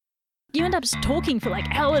You end up just talking for like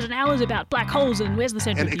hours and hours about black holes and where's the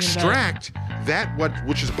center And of the universe. extract that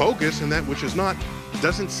which is bogus and that which is not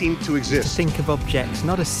doesn't seem to exist. Think of objects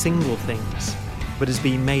not as single things, but as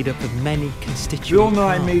being made up of many constituent We all know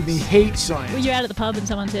it parts. made me hate science. When you're out at the pub and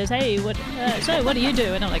someone says, hey, what do you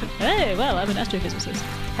do? And I'm like, hey, well, I'm an astrophysicist.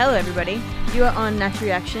 Hello, everybody. You are on Natural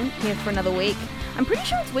Reaction, here for another week. I'm pretty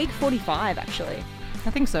sure it's week 45, actually. I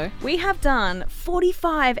think so. We have done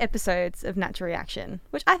 45 episodes of Natural Reaction,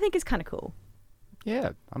 which I think is kind of cool.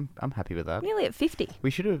 Yeah, I'm happy with that. Nearly at 50. We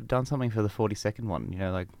should have done something for the 42nd one,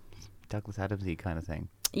 like Douglas Adams-y kind of thing.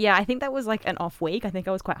 Yeah, I think that was like an off week. I think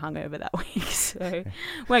I was quite hungover that week, so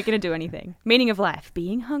weren't going to do anything. Meaning of life,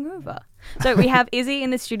 being hungover. So we have Izzy in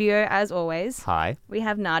the studio, as always. Hi. We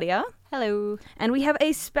have Nadia. Hello. And we have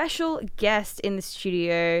a special guest in the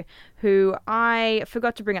studio who I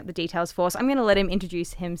forgot to bring up the details for, so I'm going to let him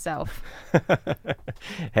introduce himself.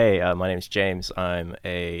 Hey, my name is James. I'm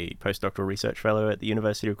a postdoctoral research fellow at the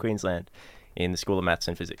University of Queensland in the School of Maths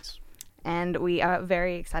and Physics. And we are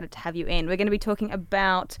very excited to have you in. We're going to be talking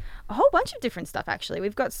about a whole bunch of different stuff, actually.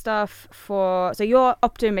 We've got stuff so you're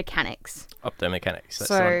optomechanics. Optomechanics. That's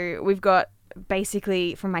the one. So we've got,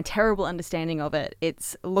 basically, from my terrible understanding of it,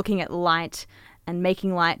 it's looking at light and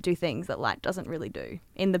making light do things that light doesn't really do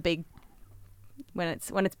in the big, when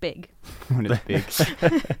it's big. When it's big.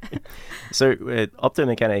 So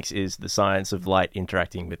optomechanics is the science of light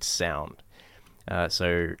interacting with sound.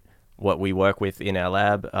 So what we work with in our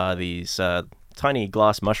lab are these tiny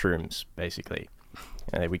glass mushrooms, basically.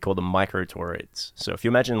 We call them microtoroids. So if you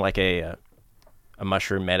imagine like a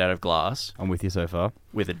mushroom made out of glass. I'm with you so far.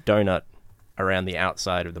 With a donut around the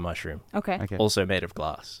outside of the mushroom. Okay. Also made of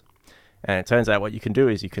glass. And it turns out what you can do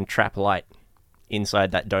is you can trap light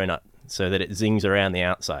inside that donut so that it zings around the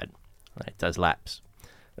outside. It does laps.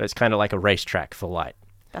 It's kind of like a racetrack for light.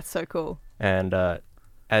 That's so cool. And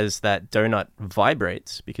as that donut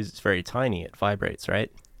vibrates, because it's very tiny, it vibrates,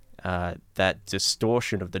 right? That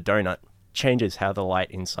distortion of the donut changes how the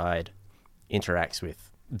light inside interacts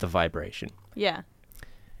with the vibration. Yeah.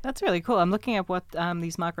 That's really cool. I'm looking at what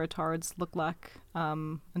these microtoroids look like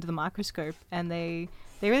under the microscope, and they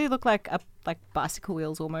really look like bicycle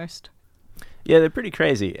wheels almost. Yeah, they're pretty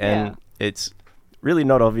crazy, and Yeah. it's really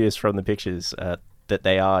not obvious from the pictures that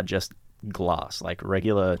they are just glass, like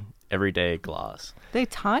regular everyday glass. They're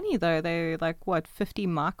tiny though. They're like, what, 50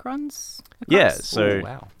 microns across? Yeah, so Oh,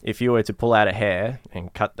 wow. if you were to pull out a hair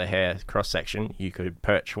and cut the hair cross-section, you could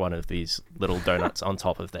perch one of these little donuts on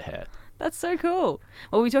top of the hair. That's so cool.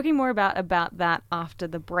 Well, we'll be talking more about that after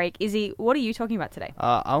the break. Izzy, what are you talking about today?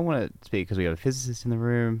 I want to speak because we have a physicist in the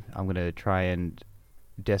room. I'm going to try and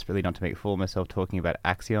desperately not to make a fool of myself talking about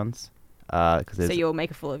axions. So you'll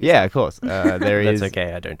make a fool of yourself. Yeah, of course. There is. That's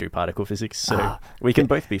okay, I don't do particle physics, so we can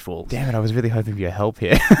both be fools. Damn it, I was really hoping for your help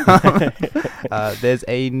here. There's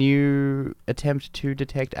a new attempt to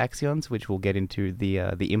detect axions, which we'll get into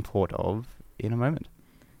the import of in a moment.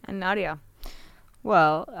 And Nadia.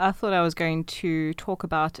 Well, I thought I was going to talk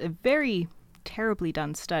about a very terribly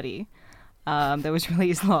done study that was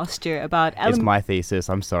released last year about It's my thesis,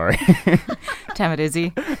 I'm sorry. Damn it,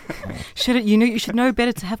 Izzy. You should know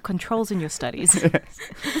better to have controls in your studies.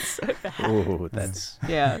 Ooh, that's...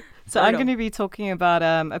 Yeah. So I'm going to be talking about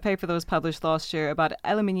a paper that was published last year about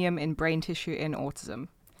aluminium in brain tissue in autism.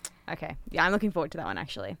 Okay. Yeah, I'm looking forward to that one,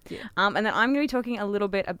 actually. Yeah. And then I'm going to be talking a little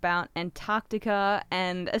bit about Antarctica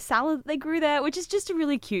and a salad that they grew there, which is just a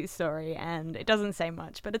really cute story, and it doesn't say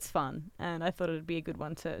much, but it's fun, and I thought it would be a good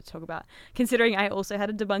one to talk about, considering I also had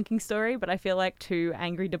a debunking story, but I feel like 2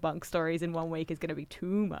 angry debunk stories in 1 week is going to be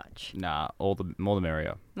too much. Nah, more the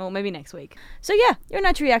merrier. Well, maybe next week. So yeah, your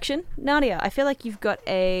Natural Reaction. Nadia, I feel like you've got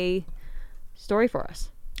a story for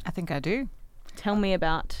us. I think I do. Tell me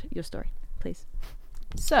about your story, please.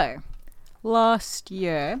 So, last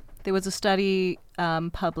year, there was a study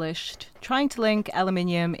published trying to link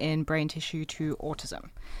aluminium in brain tissue to autism.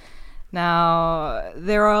 Now,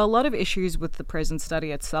 there are a lot of issues with the present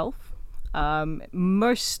study itself.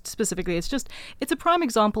 Most specifically, it's a prime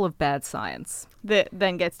example of bad science. That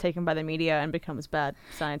then gets taken by the media and becomes bad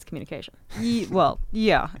science communication.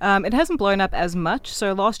 It hasn't blown up as much.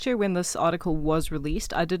 So last year when this article was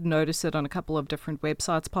released, I did notice it on a couple of different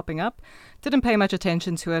websites popping up. Didn't pay much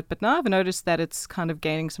attention to it, but now I've noticed that it's kind of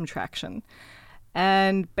gaining some traction.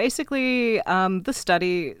 And basically,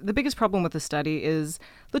 the biggest problem with the study is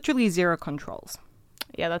literally zero controls.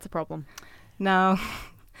 Yeah, that's a problem. Now,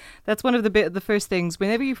 that's one of the first things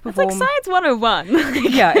whenever you perform... It's like Science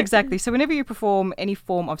 101. Yeah, exactly. So whenever you perform any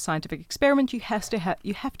form of scientific experiment, you have to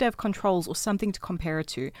have controls or something to compare it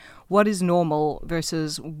to. What is normal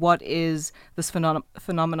versus what is this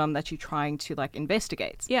phenomenon that you're trying to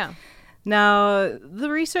investigate? Yeah. Now,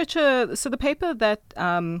 the paper that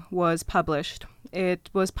was published, it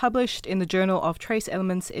was published in the Journal of Trace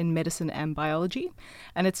Elements in Medicine and Biology,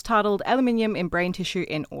 and it's titled Aluminium in Brain Tissue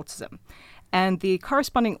in Autism. And the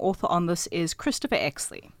corresponding author on this is Christopher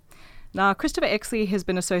Exley. Now, Christopher Exley has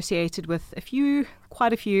been associated with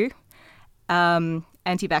quite a few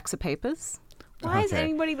anti-vaxxer papers. Why is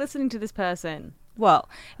anybody listening to this person? Well,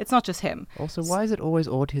 it's not just him. Also, why is it always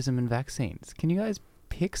autism and vaccines? Can you guys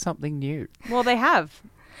pick something new? Well, they have.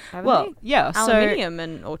 Haven't Well, they? yeah, Aluminium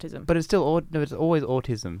and autism. But it's still it's always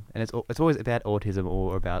autism, and it's always about autism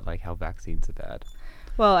or about like how vaccines are bad.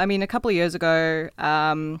 Well, I mean, a couple of years ago,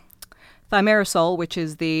 thimerosal, which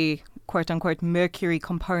is the quote-unquote mercury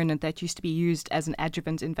component that used to be used as an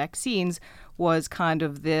adjuvant in vaccines, was kind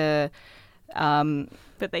of the...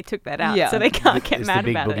 but they took that out, Yeah. so they can't get It's the mad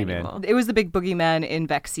big about it boogeyman. anymore. It was the big boogeyman in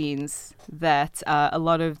vaccines that a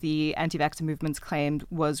lot of the anti-vaxxer movements claimed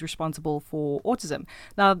was responsible for autism.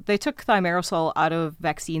 Now, they took thimerosal out of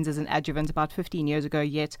vaccines as an adjuvant about 15 years ago,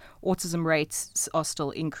 yet autism rates are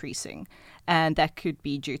still increasing. And that could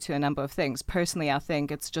be due to a number of things. Personally, I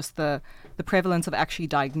think it's just the prevalence of actually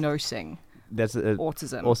diagnosing That's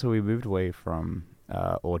autism. Also, we moved away from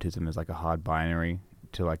autism as like a hard binary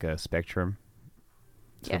to like a spectrum.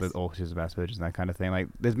 So Yes. there's autism, Asperger's, and that kind of thing. Like,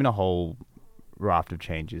 there's been a whole raft of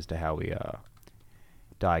changes to how we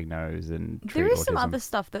diagnose and treat There is autism. some other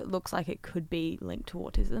stuff that looks like it could be linked to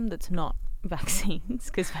autism that's not vaccines,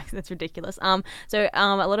 because that's ridiculous. So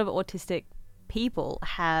a lot of autistic people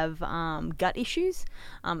have gut issues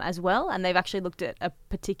as well, and they've actually looked at a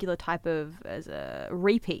particular type of as a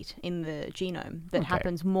repeat in the genome that Okay.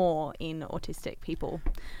 happens more in autistic people,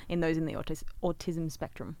 in those in the autism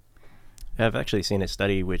spectrum. I've actually seen a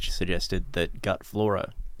study which suggested that gut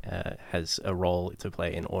flora has a role to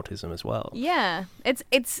play in autism as well. Yeah,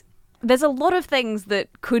 it's there's a lot of things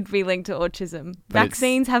that could be linked to autism. But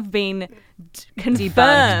Vaccines have been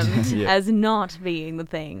confirmed Yeah. as not being the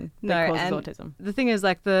thing that No, causes and autism. the thing is,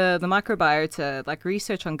 like the microbiota, like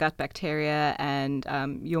research on gut bacteria and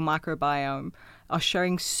your microbiome are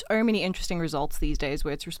showing so many interesting results these days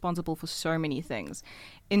where it's responsible for so many things.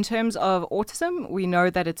 In terms of autism, we know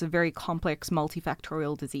that it's a very complex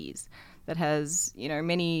multifactorial disease that has,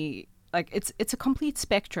 many, like it's a complete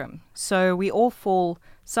spectrum. So we all fall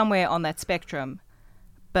somewhere on that spectrum,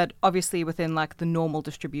 but obviously within like the normal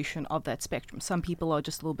distribution of that spectrum. Some people are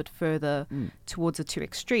just a little bit further towards the two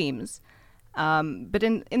extremes. But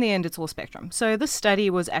in the end, it's all spectrum. So this study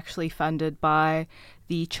was actually funded by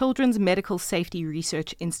the Children's Medical Safety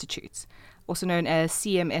Research Institutes, also known as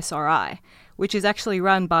CMSRI, which is actually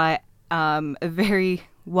run by a very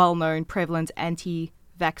well-known prevalent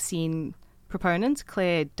anti-vaccine proponent,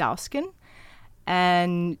 Claire Dowskin,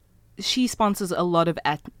 and she sponsors a lot of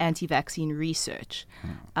anti-vaccine research.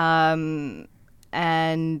 And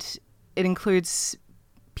it includes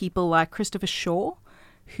people like Christopher Shaw,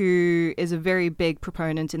 who is a very big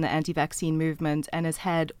proponent in the anti-vaccine movement and has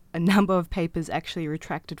had a number of papers actually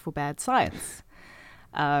retracted for bad science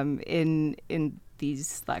in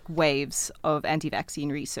these like waves of anti-vaccine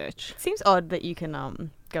research. Seems odd that you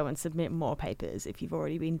can go and submit more papers if you've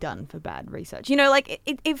already been done for bad research. Like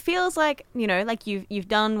it feels like like you've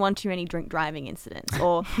done one too many drink driving incidents,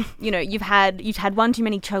 or you've had one too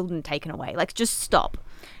many children taken away. Like, just stop.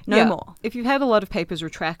 No more. If you've had a lot of papers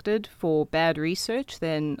retracted for bad research,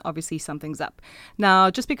 then obviously something's up.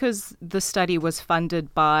 Now, just because the study was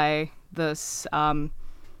funded by this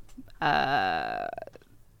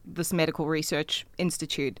this medical research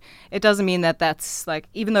institute, it doesn't mean that that's like,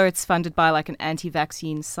 even though it's funded by like an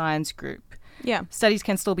anti-vaccine science group, Yeah. studies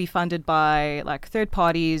can still be funded by like third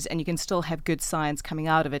parties, and you can still have good science coming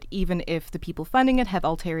out of it, even if the people funding it have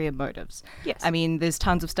ulterior motives. Yes. I mean, there's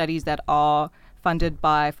tons of studies that are funded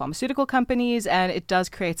by pharmaceutical companies, and it does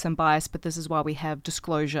create some bias, but this is why we have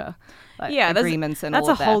disclosure agreements and that's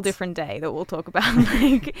all of that. a whole different day that we'll talk about.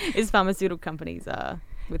 Like, is pharmaceutical companies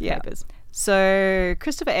with Yeah. papers. So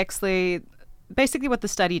Christopher Exley, basically what the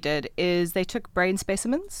study did is they took brain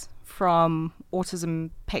specimens from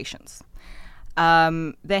autism patients.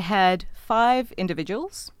 They had 5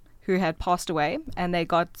 individuals who had passed away, and they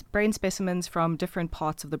got brain specimens from different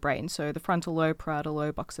parts of the brain, so the frontal lobe, parietal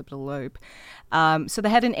lobe, occipital lobe. So they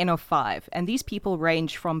had an N of 5, and these people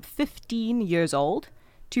range from 15 years old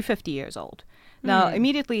to 50 years old. Now,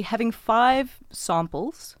 immediately having 5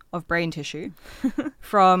 samples of brain tissue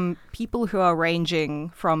from people who are ranging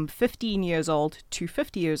from 15 years old to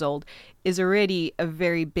 50 years old is already a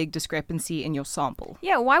very big discrepancy in your sample.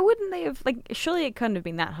 Yeah, why wouldn't they have, surely it couldn't have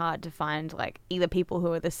been that hard to find, either people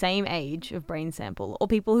who are the same age of brain sample or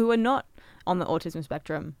people who are not on the autism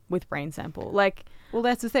spectrum with brain sample. Like, Well,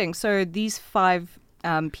 that's the thing. So these 5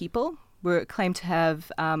 people were claimed to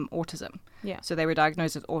have autism. yeah. So they were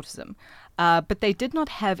diagnosed with autism. But they did not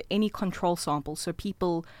have any control samples. So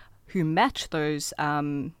people who match those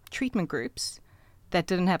treatment groups that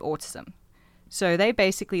didn't have autism. So they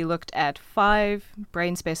basically looked at 5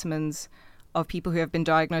 brain specimens of people who have been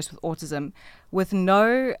diagnosed with autism with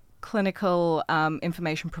no clinical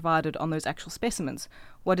information provided on those actual specimens.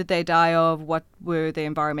 What did they die of? What were the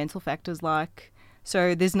environmental factors like?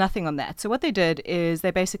 So there's nothing on that. So what they did is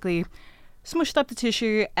they basically smushed up the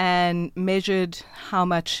tissue and measured how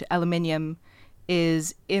much aluminium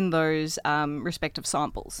is in those respective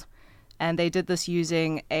samples. And they did this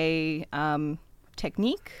using a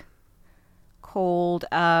technique called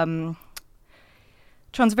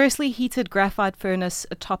transversely heated graphite furnace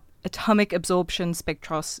atomic absorption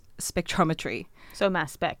spectrometry. So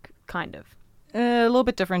mass spec, kind of. A little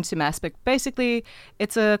bit different to mass spec. Basically,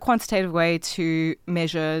 it's a quantitative way to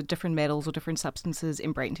measure different metals or different substances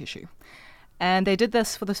in brain tissue. And they did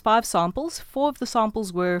this for the 5 samples. 4 of the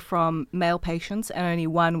samples were from male patients, and only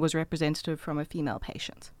 1 was representative from a female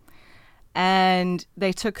patient. And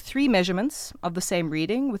they took 3 measurements of the same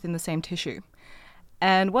reading within the same tissue.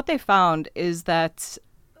 And what they found is that,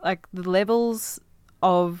 like, the levels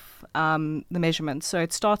of the measurements, so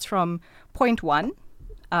it starts from 0.1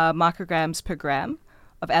 micrograms per gram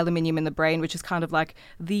of aluminium in the brain, which is kind of like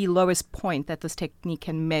the lowest point that this technique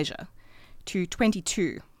can measure, to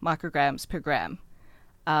 22 micrograms per gram,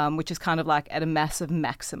 which is kind of like at a massive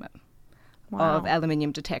maximum of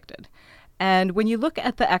aluminium detected. And when you look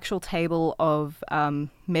at the actual table of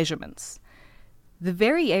measurements, the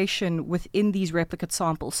variation within these replicate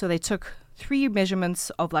samples, so they took 3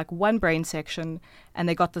 measurements of like 1 brain section, and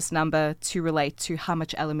they got this number to relate to how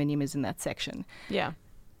much aluminium is in that section. Yeah.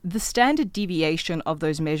 The standard deviation of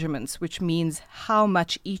those measurements, which means how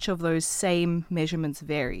much each of those same measurements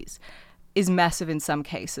varies, is massive in some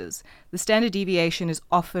cases. The standard deviation is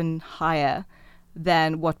often higher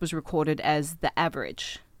than what was recorded as the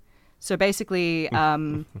average. So basically,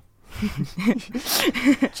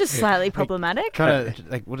 Just slightly problematic. Trying to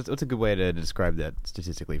like, what's a good way to describe that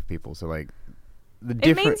statistically for people? So like, the It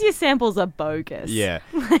different. means your samples are bogus. Yeah.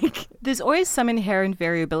 Like, there's always some inherent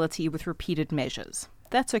variability with repeated measures.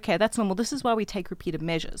 That's okay, that's normal. This is why we take repeated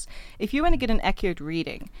measures. If you want to get an accurate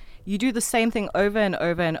reading, you do the same thing over and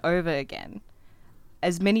over and over again,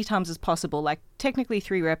 as many times as possible. Like, technically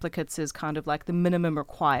 3 replicates is kind of like the minimum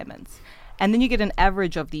requirements. And then you get an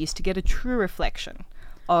average of these to get a true reflection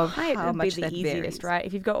of height how would be much the that easiest, varies. right?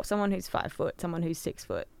 If you've got someone who's 5 foot, someone who's 6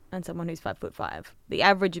 foot, and someone who's 5'5", the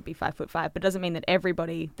average would be 5'5", but it doesn't mean that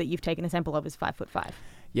everybody that you've taken a sample of is 5'5".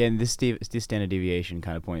 Yeah, and this standard deviation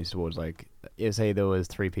kind of points towards like, say there was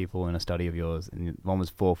 3 people in a study of yours, and one was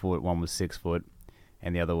 4 foot, one was 6 foot,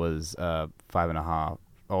 and the other was 5.5.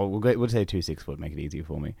 Oh, we'll say 2 6 foot, make it easier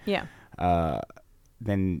for me. Yeah.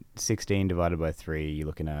 Then 16 divided by 3, you're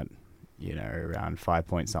looking at, around 5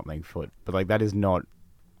 point something foot. But like, that is not,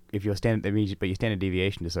 if your standard, but your standard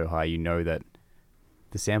deviation is so high, you know that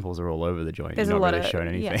the samples are all over the joint. There's You're a not lot really of-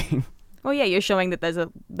 showing yeah. anything. Well, yeah, you're showing that there's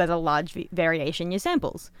a large variation in your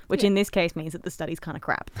samples, which in this case means that the study's kind of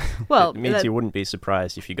crap. Well, It means that- you wouldn't be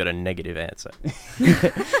surprised if you got a negative answer.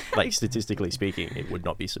 Like, statistically speaking, it would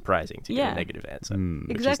not be surprising to get Yeah. a negative answer, which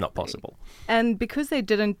is Exactly. not possible. And because they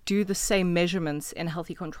didn't do the same measurements in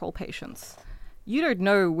healthy control patients, you don't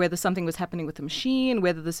know whether something was happening with the machine,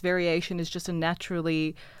 whether this variation is just a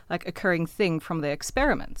naturally like occurring thing from the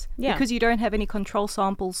experiment. Yeah. Because you don't have any control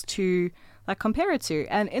samples to like compare it to.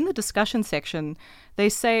 And in the discussion section, they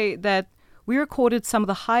say that we recorded some of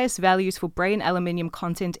the highest values for brain aluminium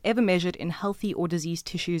content ever measured in healthy or diseased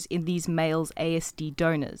tissues in these males ASD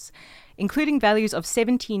donors, including values of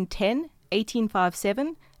 1710,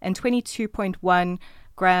 1857, and 22.1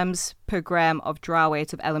 grams per gram of dry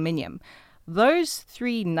weight of aluminium. Those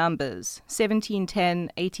 3 numbers, 1710,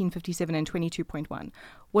 1857, and 22.1,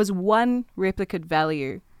 was 1 replicate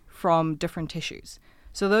value from different tissues.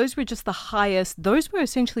 So those were just the highest, those were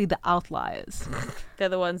essentially the outliers. They're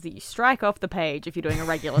the ones that you strike off the page if you're doing a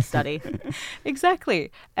regular study.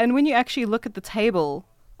 Exactly. And when you actually look at the table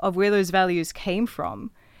of where those values came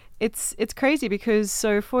from, it's crazy because,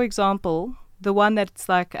 so for example, the one that's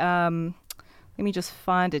like, let me just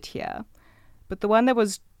find it here, but the one that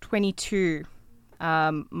was 22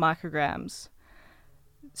 micrograms,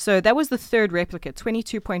 so that was the 3rd replicate,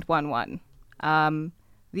 22.11.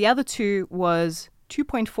 The other 2 was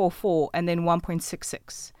 2.44 and then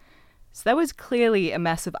 1.66. So that was clearly a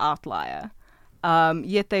massive outlier.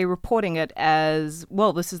 Yet they're reporting it as,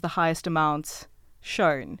 well, this is the highest amount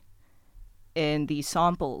shown. in these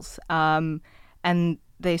samples. And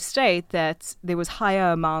they state that there was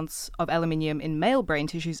higher amounts of aluminium in male brain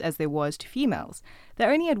tissues as there was to females. They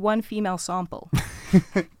only had one female sample.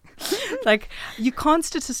 Like, you can't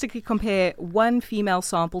statistically compare one female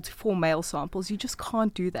sample to 4 male samples. You just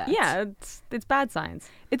can't do that. Yeah, it's bad science.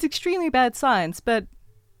 It's extremely bad science, but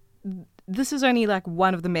this is only like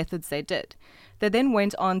one of the methods they did. They then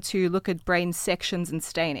went on to look at brain sections and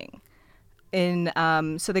staining.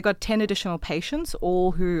 So they got 10 additional patients,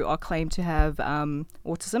 all who are claimed to have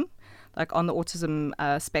autism, like on the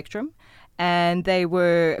autism spectrum. And they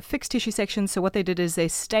were fixed tissue sections, so what they did is they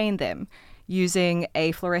stained them using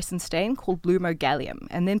a fluorescent stain called lumogallium,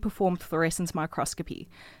 and then performed fluorescence microscopy.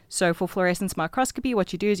 So for fluorescence microscopy,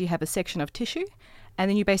 what you do is you have a section of tissue, and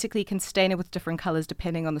then you basically can stain it with different colors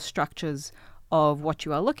depending on the structures of what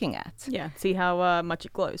you are looking at. Yeah, see how much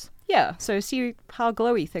it glows. Yeah, so see how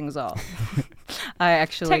glowy things are. I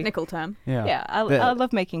actually... Technical term. Yeah, I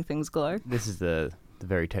love making things glow. This is the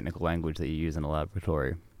very technical language that you use in a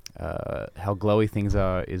laboratory. How glowy things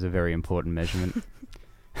are is a very important measurement.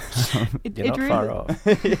 You're not far off.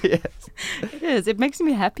 Yes. It is. It makes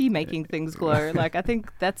me happy making things glow. Like, I think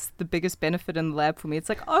that's the biggest benefit in the lab for me. It's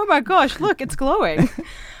like, oh my gosh, look, it's glowing.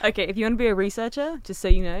 Okay, if you want to be a researcher, just so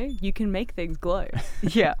you know, you can make things glow.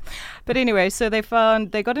 Yeah. But anyway, so they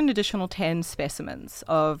got an additional 10 specimens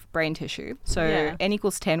of brain tissue. So Yeah. N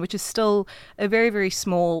equals 10, which is still a very, very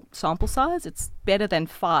small sample size. It's better than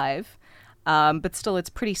 5, but still it's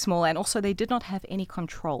pretty small. And also they did not have any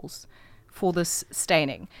controls for this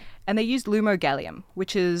staining. And they used lumogallium,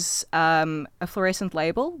 which is a fluorescent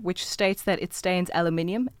label which states that it stains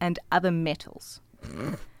aluminium and other metals.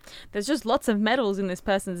 There's just lots of metals in this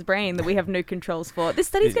person's brain that we have no controls for. This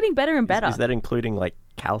study's getting better and better. Is that including like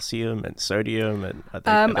calcium and sodium, and are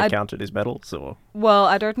they counted as metals, or? Well,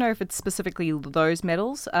 I don't know if it's specifically those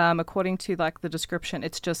metals. According to like the description,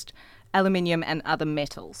 it's just aluminium and other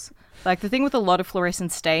metals. Like, the thing with a lot of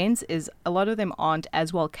fluorescent stains is a lot of them aren't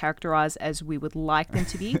as well characterized as we would like them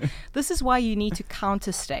to be. This is why you need to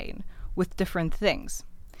counter stain with different things.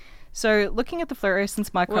 So looking at the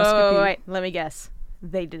fluorescence microscopy... Whoa, wait, let me guess.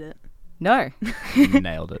 They did it. No.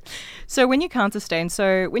 Nailed it. So when you counter stain,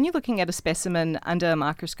 so when you're looking at a specimen under a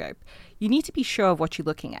microscope, you need to be sure of what you're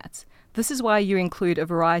looking at. This is why you include a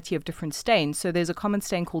variety of different stains. So there's a common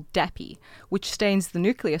stain called DAPI, which stains the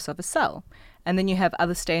nucleus of a cell. And then you have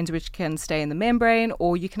other stains which can stay in the membrane,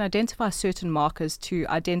 or you can identify certain markers to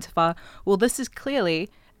identify, well, this is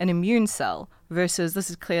clearly an immune cell versus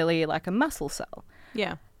this is clearly like a muscle cell.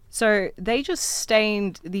 Yeah. So they just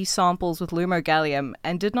stained these samples with lumogallium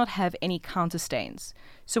and did not have any counter stains.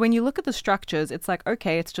 So when you look at the structures, it's like,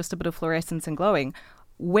 okay, it's just a bit of fluorescence and glowing.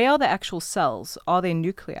 Where are the actual cells? Are there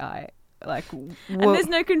nuclei? Like, And there's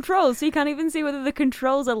no controls, so you can't even see whether the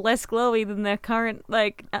controls are less glowy than their current,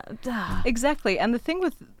 like... Exactly. And the thing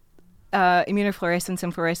with immunofluorescence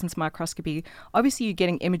and fluorescence microscopy, obviously you're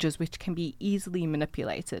getting images which can be easily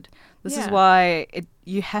manipulated. This is why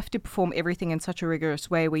you have to perform everything in such a rigorous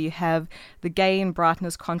way, where you have the gain,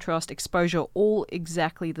 brightness, contrast, exposure all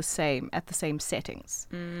exactly the same at the same settings.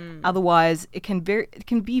 Otherwise, it can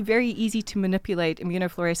be very easy to manipulate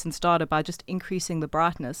immunofluorescence data by just increasing the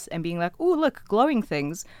brightness and being like, oh, look, glowing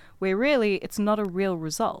things, where really it's not a real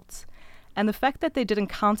result. And the fact that they didn't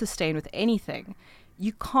counter stain with anything,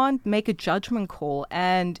 you can't make a judgment call.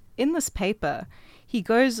 And in this paper, he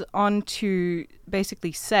goes on to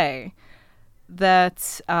basically say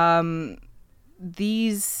that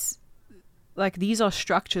these are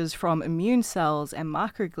structures from immune cells and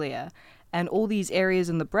microglia and all these areas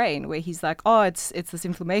in the brain where he's like, oh, it's this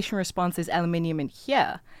inflammation response, there's aluminium in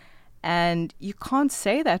here. And you can't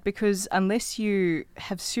say that, because unless you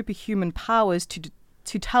have superhuman powers to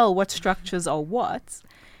tell what structures are what,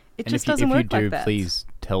 it just doesn't work like that. If you do, please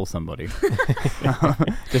tell somebody.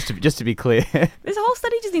 just to be clear. This whole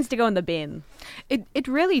study just needs to go in the bin. It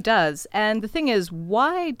really does. And the thing is,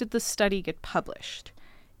 why did this study get published?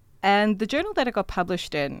 And the journal that it got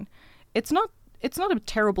published in, it's not a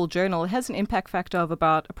terrible journal. It has an impact factor of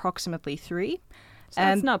about approximately 3. So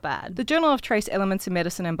that's not bad. The Journal of Trace Elements in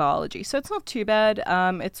Medicine and Biology. So it's not too bad.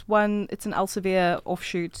 It's an Elsevier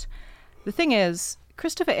offshoot. The thing is,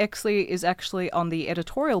 Christopher Exley is actually on the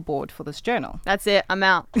editorial board for this journal. That's it. I'm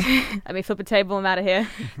out. Let me flip a table. I'm out of here.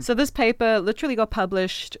 So this paper literally got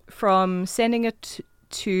published. From sending it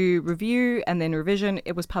to review and then revision,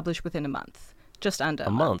 it was published within a month. Just under a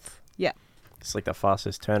month. Yeah. It's like the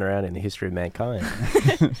fastest turnaround in the history of mankind.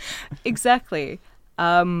 Exactly.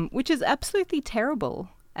 Which is absolutely terrible.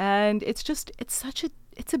 And it's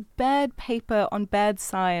a bad paper on bad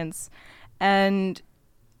science. And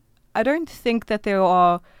I don't think that there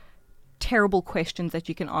are terrible questions that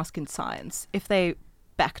you can ask in science if they're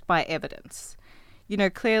backed by evidence. You know,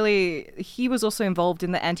 clearly he was also involved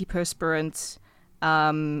in the antiperspirant,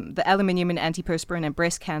 the aluminium in antiperspirant and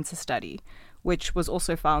breast cancer study, which was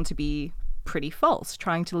also found to be pretty false,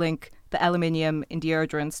 trying to link the aluminium in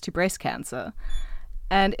deodorants to breast cancer.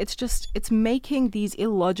 And it's making these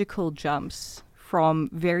illogical jumps from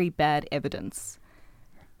very bad evidence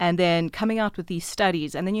and then coming out with these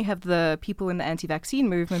studies. And then you have the people in the anti-vaccine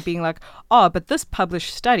movement being like, oh, but this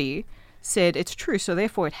published study said it's true, so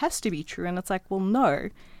therefore it has to be true. And it's like, well, no.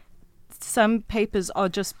 Some papers are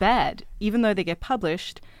just bad, even though they get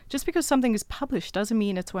published. Just because something is published doesn't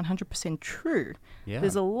mean it's 100% true. Yeah.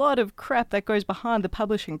 There's a lot of crap that goes behind the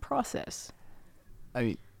publishing process. I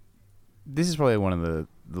mean, this is probably one of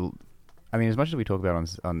the I mean, as much as we talk about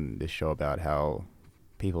on this show about how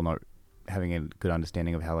people not having a good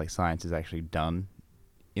understanding of how like science is actually done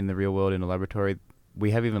in the real world in a laboratory,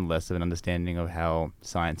 we have even less of an understanding of how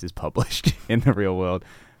science is published in the real world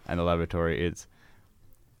and the laboratory. It's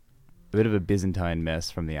a bit of a Byzantine mess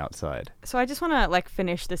from the outside. So I just want to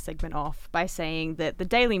finish this segment off by saying that the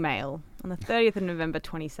Daily Mail on the 30th of November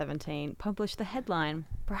 2017 published the headline,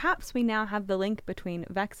 "Perhaps we now have the link between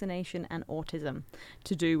vaccination and autism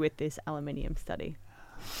to do with this aluminium study."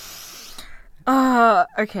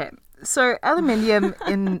 Okay. So aluminium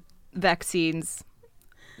in vaccines,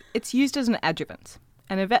 it's used as an adjuvant.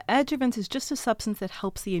 And an adjuvant is just a substance that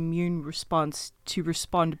helps the immune response to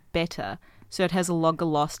respond better, so it has a longer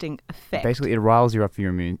lasting effect. Basically, it riles you up for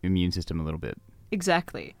your immune system a little bit.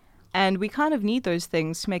 Exactly. And we kind of need those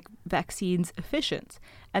things to make vaccines efficient.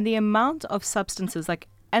 And the amount of substances like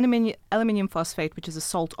aluminium phosphate, which is a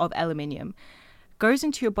salt of aluminium, goes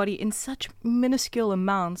into your body in such minuscule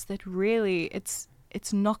amounts that really it's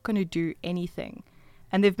not going to do anything.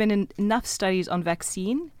 And there have been enough studies on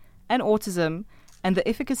vaccine and autism and the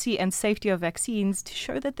efficacy and safety of vaccines to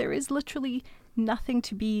show that there is literally nothing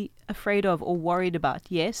to be afraid of or worried about.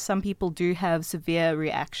 Yes, some people do have severe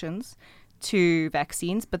reactions to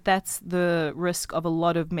vaccines, but that's the risk of a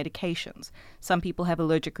lot of medications. Some people have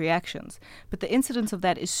allergic reactions, but the incidence of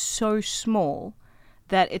that is so small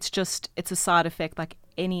that it's a side effect like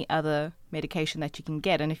any other medication that you can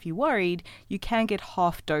get. And if you're worried, you can get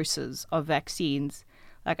half doses of vaccines.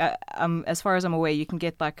 Like, as far as I'm aware, you can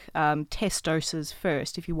get test doses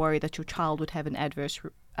first if you worry that your child would have an adverse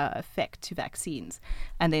effect to vaccines,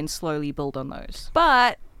 and then slowly build on those.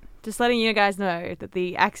 But just letting you guys know that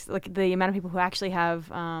the amount of people who actually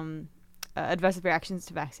have adverse reactions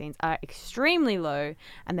to vaccines are extremely low,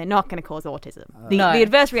 and they're not going to cause autism. The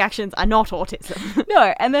adverse reactions are not autism.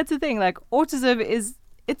 No, and that's the thing. Like, autism is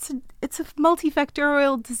it's a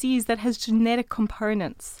multifactorial disease that has genetic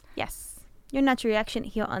components. Yes. Your Natural Reaction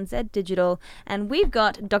here on Z Digital, and we've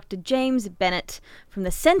got Dr. James Bennett from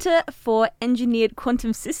the Centre for Engineered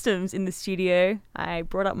Quantum Systems in the studio. I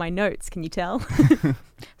brought up my notes, can you tell?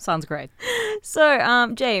 Sounds great.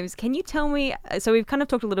 So, James, can you tell me, so we've kind of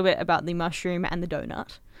talked a little bit about the mushroom and the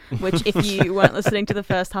donut, which if you weren't listening to the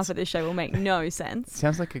first half of this show will make no sense.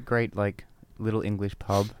 Sounds like a great little English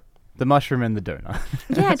pub. The mushroom and the donut.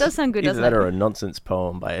 Yeah, it does sound good, doesn't it? Either that or a nonsense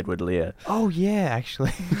poem by Edward Lear. Oh, yeah,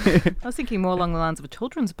 actually. I was thinking more along the lines of a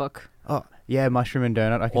children's book. Oh, yeah, mushroom and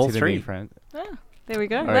donut. I can All see them three. being friends. Yeah, there we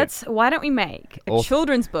go. Right. Why don't we make a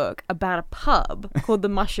children's book about a pub called The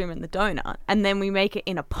Mushroom and the Donut, and then we make it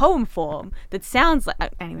in a poem form that sounds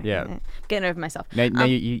like... Anyway, Yeah. Getting over myself. Now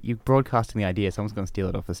you're broadcasting the idea. Someone's going to steal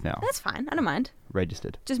it off us now. That's fine. I don't mind.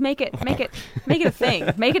 Registered. Just make it a thing.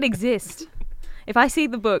 Make it exist. If I see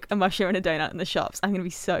the book A Mushroom and a Donut in the shops, I'm going to be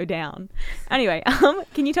so down. Anyway,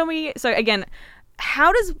 can you tell me, so again,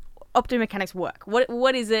 how does optomechanics work?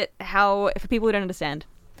 What is it? How, for people who don't understand,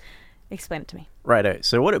 explain it to me. Righto.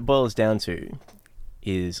 So what it boils down to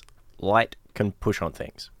is light can push on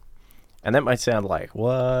things. And that might sound like,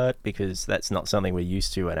 what? Because that's not something we're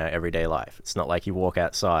used to in our everyday life. It's not like you walk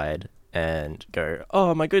outside and go,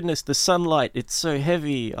 oh my goodness, the sunlight, it's so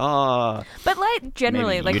heavy. But light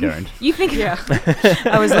generally, Maybe you don't. You think, Yeah.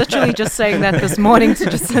 I was literally just saying that this morning to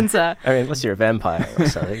Jacinta. I mean, unless you're a vampire or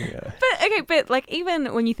something. but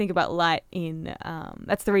even when you think about light in,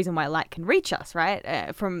 that's the reason why light can reach us,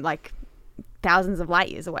 right? From thousands of light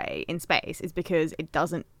years away in space, is because it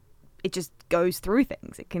just goes through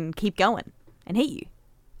things. It can keep going and hit you.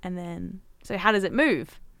 And then, so how does it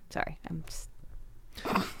move? Sorry,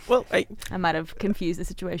 Well, I might have confused the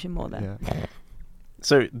situation more there. Yeah.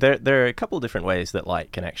 So there are a couple of different ways that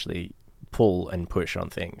light can actually pull and push on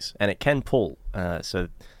things, and it can pull. So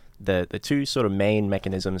the two sort of main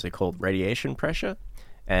mechanisms are called radiation pressure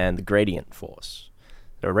and the gradient force.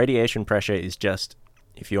 So radiation pressure is just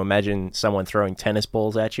if you imagine someone throwing tennis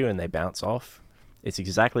balls at you and they bounce off, it's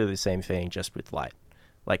exactly the same thing, just with light.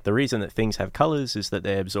 Like, the reason that things have colors is that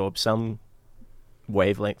they absorb some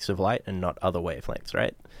wavelengths of light and not other wavelengths,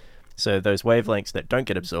 right? So those wavelengths that don't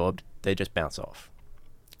get absorbed, they just bounce off.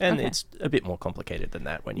 And it's a bit more complicated than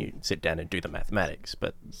that when you sit down and do the mathematics,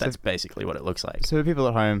 but that's basically what it looks like. So for people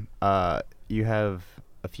at home, you have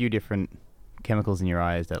a few different chemicals in your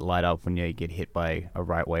eyes that light up when you get hit by a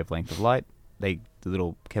right wavelength of light. The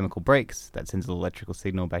little chemical breaks, that sends an electrical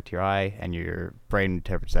signal back to your eye, and your brain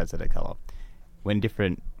interprets that as a color. When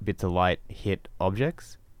different bits of light hit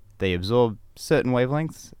objects, they absorb certain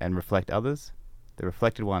wavelengths and reflect others. The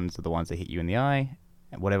reflected ones are the ones that hit you in the eye,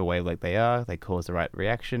 and whatever wavelength they are, they cause the right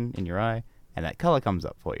reaction in your eye, and that color comes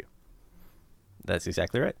up for you. That's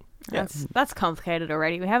exactly right. Yeah. That's complicated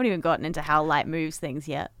already. We haven't even gotten into how light moves things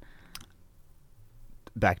yet.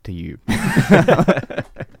 Back to you.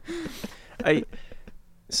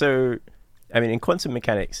 In quantum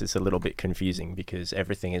mechanics, it's a little bit confusing because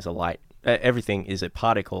everything is a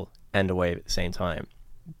particle and a wave at the same time.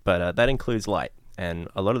 But that includes light. And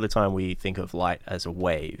a lot of the time we think of light as a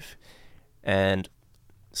wave. And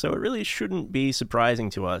so it really shouldn't be surprising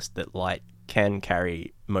to us that light can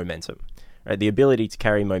carry momentum. Right? The ability to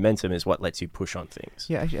carry momentum is what lets you push on things.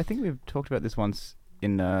 Yeah, actually, I think we've talked about this once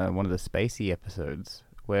in one of the Spacey episodes,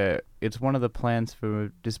 where it's one of the plans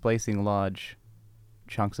for displacing large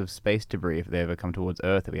chunks of space debris, if they ever come towards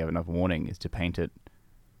Earth, if we have enough warning, is to paint it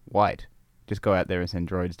white. Just go out there and send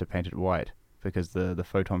droids to paint it white, because the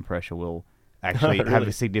photon pressure will actually have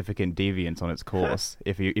a significant deviance on its course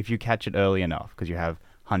if you catch it early enough, because you have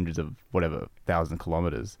hundreds of 1,000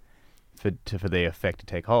 kilometers for the effect to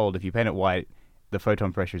take hold. If you paint it white, the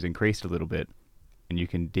photon pressure is increased a little bit, and you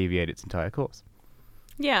can deviate its entire course.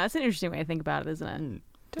 Yeah, it's an interesting way to think about it, isn't it?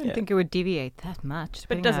 Don't think it would deviate that much.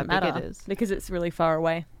 But it doesn't matter it is. because it's really far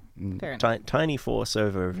away. Tiny force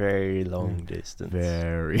over a very long distance.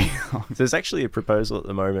 Very long. So there's actually a proposal at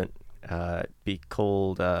the moment, be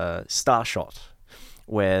called Starshot,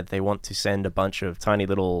 where they want to send a bunch of tiny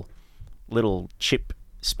little chip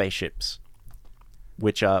spaceships,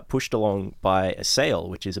 which are pushed along by a sail,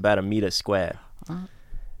 which is about 1 meter square,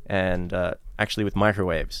 and actually with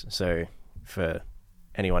microwaves. So for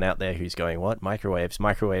anyone out there who's going, what, microwaves?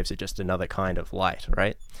 Microwaves are just another kind of light,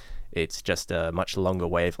 right? It's just a much longer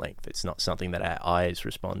wavelength. It's not something that our eyes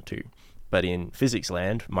respond to. But in physics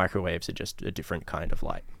land, microwaves are just a different kind of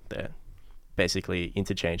light. They're basically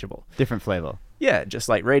interchangeable. Different flavor. Yeah, just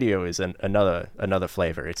like radio is another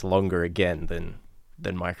flavor. It's longer again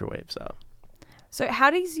than microwaves are. So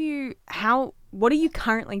what are you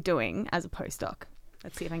currently doing as a postdoc?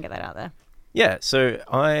 Let's see if I can get that out there. Yeah, so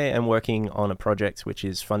I am working on a project which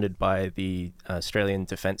is funded by the Australian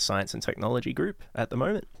Defence Science and Technology Group at the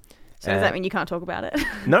moment. So does that mean you can't talk about it?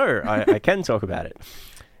 No, I can talk about it.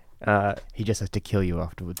 He just has to kill you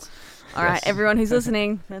afterwards. All right, everyone who's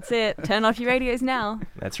listening, that's it. Turn off your radios now.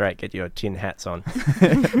 That's right, get your tin hats on.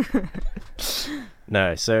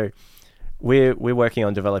 No, so we're working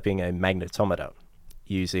on developing a magnetometer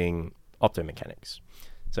using optomechanics.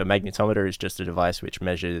 So a magnetometer is just a device which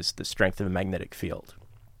measures the strength of a magnetic field.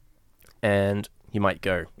 And you might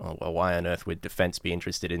go, oh, well, why on earth would defense be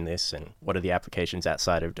interested in this? And what are the applications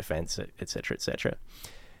outside of defense, et cetera, et cetera?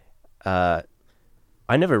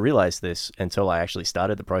 I never realized this until I actually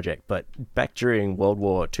started the project. But back during World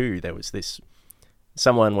War II, there was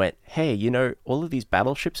someone went, hey, all of these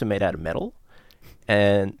battleships are made out of metal.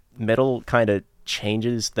 And metal kind of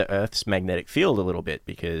changes the Earth's magnetic field a little bit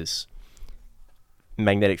because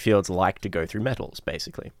magnetic fields like to go through metals,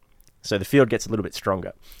 basically. So the field gets a little bit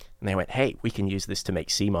stronger. And they went, hey, we can use this to make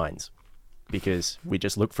sea mines because we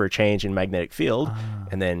just look for a change in magnetic field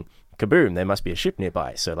and then kaboom, there must be a ship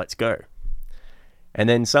nearby, so let's go. And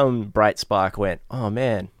then some bright spark went, oh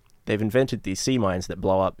man, they've invented these sea mines that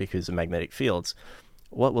blow up because of magnetic fields.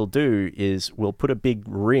 What we'll do is we'll put a big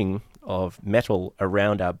ring of metal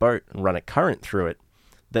around our boat and run a current through it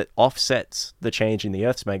that offsets the change in the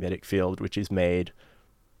Earth's magnetic field, which is made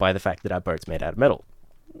by the fact that our boat's made out of metal.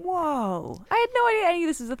 Whoa. I had no idea any of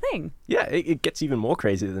this is a thing. Yeah, it gets even more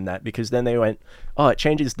crazy than that because then they went, oh, it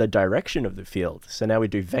changes the direction of the field. So now we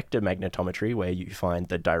do vector magnetometry where you find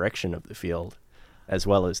the direction of the field as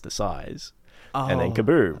well as the size. And then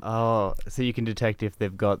kaboom. Oh, so you can detect if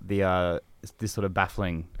they've got the this sort of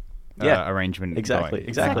baffling arrangement. Exactly, going.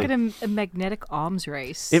 exactly. It's like a magnetic arms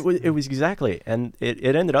race. It was exactly. And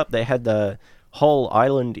it ended up, they had the whole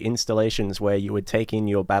island installations where you would take in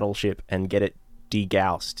your battleship and get it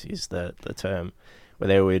degaussed is the term, where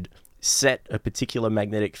they would set a particular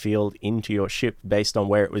magnetic field into your ship based on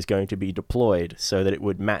where it was going to be deployed so that it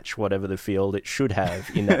would match whatever the field it should have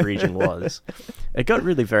in that region was. It got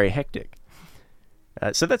really very hectic.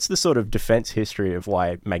 So that's the sort of defense history of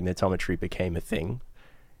why magnetometry became a thing.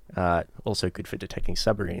 Also good for detecting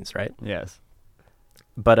submarines, right? Yes.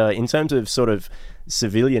 But in terms of sort of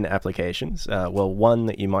civilian applications, well, one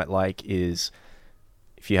that you might like is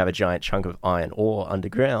if you have a giant chunk of iron ore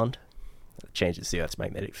underground, it changes the Earth's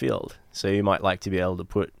magnetic field. So you might like to be able to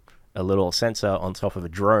put a little sensor on top of a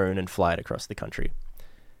drone and fly it across the country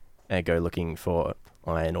and go looking for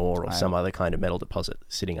iron ore or some other kind of metal deposit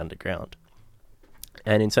sitting underground.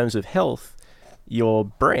 And in terms of health, your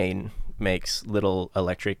brain makes little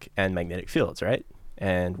electric and magnetic fields, right?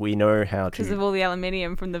 And we know how to... Because of all the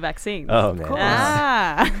aluminium from the vaccines. Oh, man.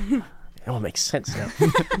 Ah. It all makes sense now.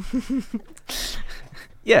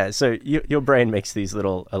 Yeah, so your brain makes these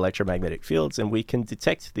little electromagnetic fields, and we can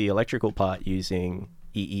detect the electrical part using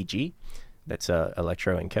EEG. That's a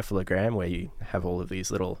electroencephalogram, where you have all of these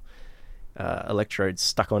little electrodes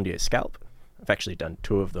stuck onto your scalp. I've actually done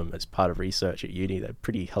 2 of them as part of research at uni. They're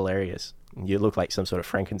pretty hilarious. You look like some sort of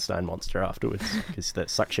Frankenstein monster afterwards because the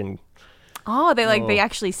suction... Oh, they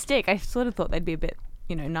actually stick. I sort of thought they'd be a bit,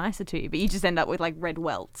 nicer to you, but you just end up with like red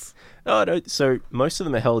welts. Oh, no. So most of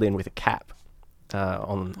them are held in with a cap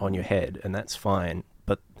on your head, and that's fine.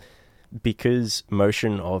 But because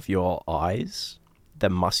motion of your eyes, the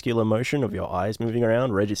muscular motion of your eyes moving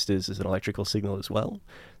around registers as an electrical signal as well.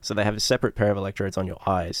 So they have a separate pair of electrodes on your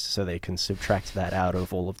eyes so they can subtract that out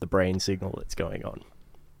of all of the brain signal that's going on.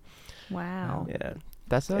 Wow. Yeah.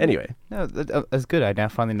 That's Anyway. No, that's good. I now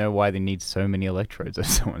finally know why they need so many electrodes on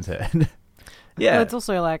someone's head. Yeah. But it's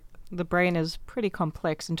also like the brain is pretty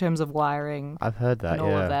complex in terms of wiring I've heard that, and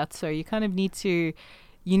all of that. So you kind of need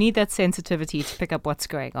that sensitivity to pick up what's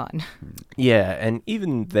going on. Yeah, and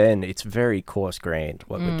even then, it's very coarse-grained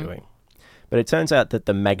what we're doing. But it turns out that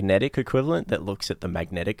the magnetic equivalent that looks at the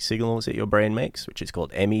magnetic signals that your brain makes, which is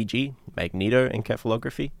called MEG,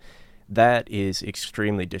 magnetoencephalography, that is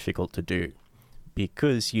extremely difficult to do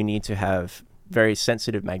because you need to have very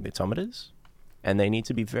sensitive magnetometers, and they need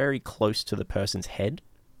to be very close to the person's head,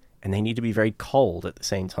 and they need to be very cold at the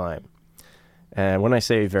same time. And when I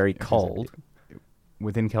say very cold...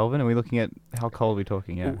 Within Kelvin? Are we looking at how cold are we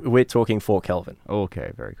talking? Yeah. We're talking 4 Kelvin.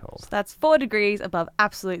 Okay, very cold. So that's 4 degrees above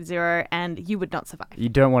absolute zero, and you would not survive. You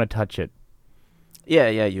don't want to touch it. Yeah,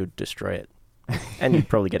 you'd destroy it. And you'd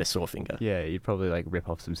probably get a sore finger. Yeah, you'd probably like rip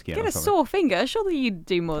off some skin. Get or a something. sore finger? Surely you'd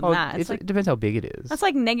do more than that. It depends how big it is. That's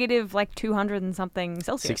like negative 200 and something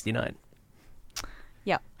Celsius. 69.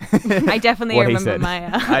 Yeah. I definitely What he remember said. my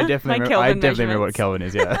I definitely remember what Kelvin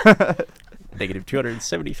is, yeah. Negative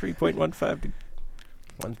 273.15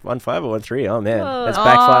 1.15 or 1.3. Oh, man. Whoa. That's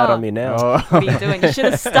backfired on me now. Oh. What are you doing? You should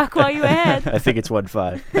have stuck while you were ahead. I think it's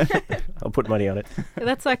 1.5. I'll put money on it.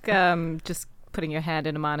 That's like just putting your hand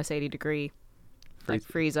in a minus 80 degree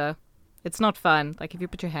freezer. It's not fun. Like if you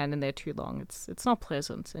put your hand in there too long, it's not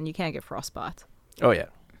pleasant, and you can get frostbite. Oh, yeah.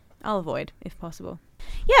 I'll avoid, if possible.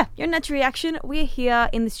 Yeah, your natural reaction. We're here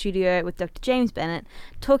in the studio with Dr. James Bennett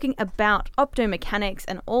talking about optomechanics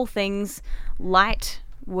and all things light,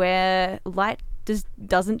 where light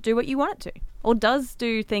doesn't do what you want it to, or does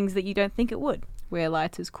do things that you don't think it would. Where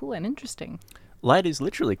light is cool and interesting. Light is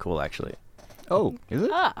literally cool, actually. Oh, is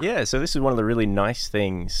it? Yeah, so this is one of the really nice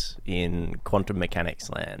things in quantum mechanics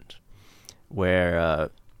land, where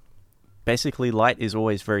basically light is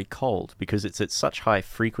always very cold because it's at such high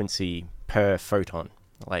frequency per photon,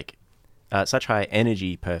 like such high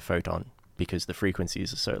energy per photon because the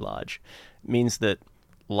frequencies are so large. It means that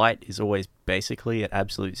light is always basically at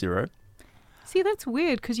absolute zero. See, that's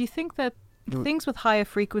weird because you think that things with higher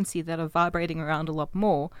frequency that are vibrating around a lot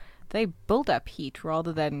more, they build up heat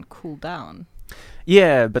rather than cool down.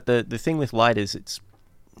 Yeah, but the thing with light is it's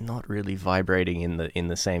not really vibrating in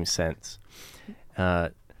the same sense.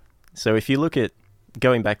 So if you look at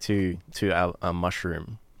going back to our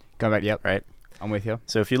mushroom, Going back, yep. right? I'm with you.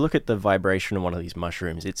 So if you look at the vibration of one of these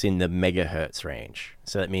mushrooms, it's in the megahertz range.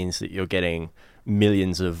 So that means that you're getting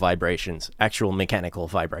millions of vibrations, actual mechanical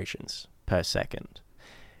vibrations per second.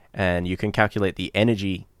 And you can calculate the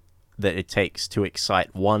energy that it takes to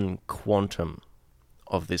excite one quantum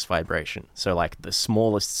of this vibration. So like the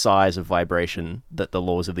smallest size of vibration that the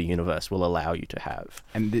laws of the universe will allow you to have.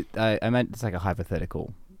 And I meant it's like a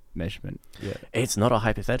hypothetical measurement. Yeah. It's not a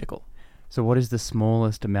hypothetical. So what is the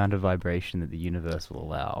smallest amount of vibration that the universe will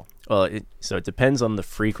allow? Well, so it depends on the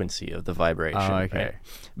frequency of the vibration. Oh, okay. Right?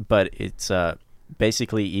 But it's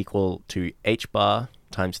basically equal to h bar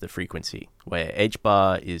times the frequency, where h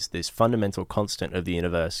bar is this fundamental constant of the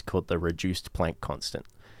universe called the reduced Planck constant,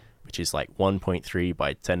 which is like 1.3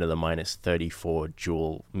 by 10 to the minus 34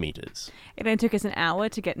 joule meters. It only took us an hour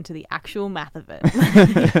to get into the actual math of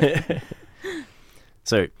it.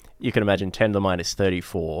 So you can imagine 10 to the minus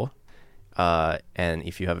 34, and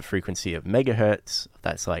if you have a frequency of megahertz,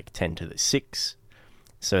 that's like 10 to the 6.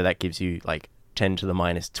 So that gives you like 10 to the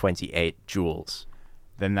minus 28 joules.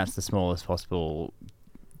 Then that's the smallest possible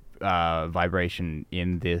vibration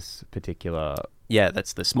in this particular... Yeah,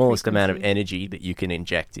 that's the smallest amount of Frequency. energy that you can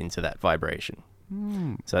inject into that vibration.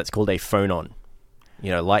 So that's called a phonon.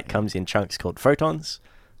 You know, light comes in chunks called photons.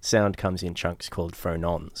 Sound comes in chunks called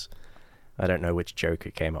phonons. I don't know which joker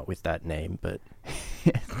came up with that name, but...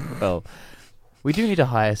 Well, we do need to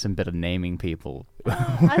hire some better naming people.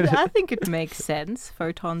 I think it makes sense.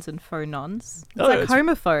 Photons and phonons. It's Oh, like it's-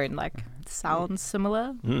 homophone. Like, it sounds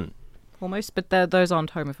similar, almost, but those aren't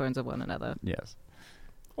homophones of one another. Yes.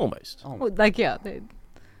 Almost. Well, like, yeah,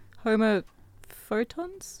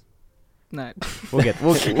 homophotons? No. We'll get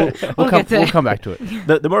we'll We'll come get there. we'll come back to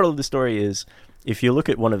it. The moral of the story is, if you look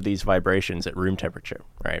at one of these vibrations at room temperature,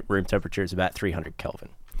 right? Room temperature is about 300 Kelvin.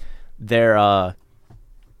 There are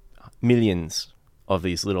millions of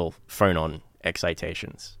these little phonon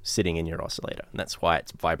excitations sitting in your oscillator, and that's why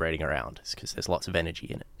it's vibrating around. It's because there's lots of energy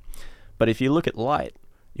in it. But if you look at light,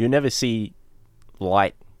 you never see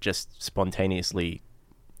light just spontaneously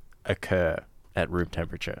occur at room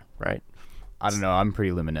temperature, right? I don't know. I'm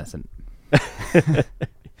pretty luminescent.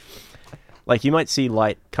 Like, you might see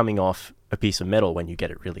light coming off a piece of metal when you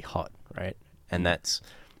get it really hot, right? And that's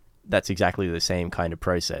exactly the same kind of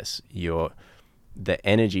process. The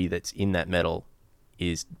energy that's in that metal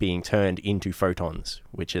is being turned into photons,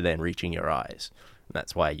 which are then reaching your eyes. And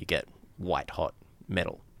that's why you get white hot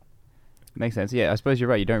metal. Makes sense. Yeah, I suppose you're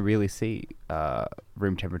right. You don't really see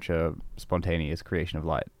room temperature spontaneous creation of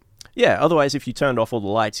light. Yeah, otherwise if you turned off all the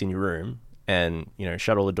lights in your room and, you know,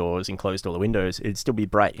 shut all the doors and closed all the windows, it'd still be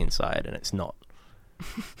bright inside, and it's not.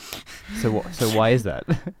 So why is that?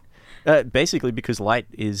 Basically because light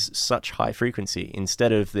is such high frequency.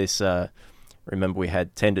 Instead of this, remember we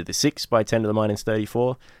had 10 to the 6 by 10 to the minus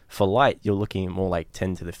 34. For light, you're looking at more like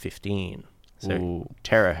 10 to the 15. So Ooh.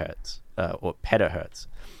 terahertz or petahertz.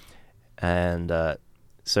 And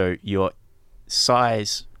so your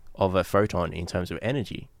size of a photon in terms of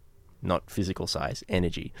energy, not physical size,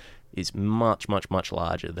 energy, is much, much, much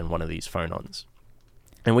larger than one of these phonons.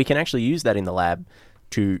 And we can actually use that in the lab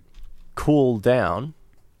to cool down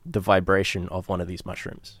the vibration of one of these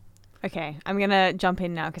mushrooms. Okay, I'm going to jump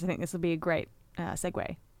in now because I think this will be a great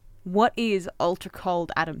segue. What is ultra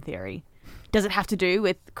cold atom theory? Does it have to do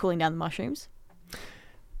with cooling down the mushrooms?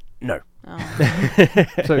 No. Oh.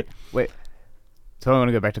 So wait. So I want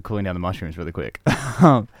to go back to cooling down the mushrooms really quick.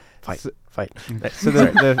 Fight. So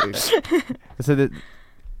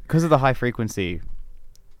because of the high frequency,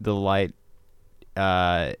 the light.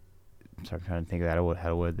 Sorry, I'm trying to think of how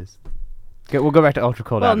to word this. Okay, we'll go back to ultra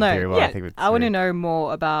cold Well, atom no, theory. yeah, I want to know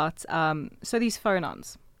more about, so these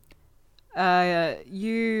phonons,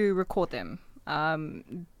 you record them.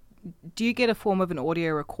 Do you get a form of an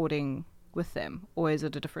audio recording with them, or is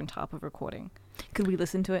it a different type of recording? Could we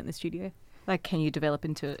listen to it in the studio? Like, can you develop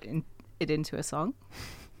it into a song?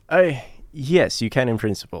 Yes, you can in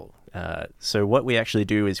principle. So what we actually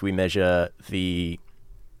do is we measure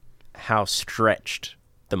how stretched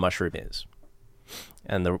the mushroom is.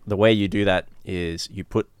 And the way you do that is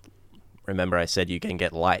remember I said you can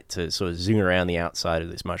get light to sort of zoom around the outside of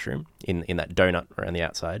this mushroom, in that donut around the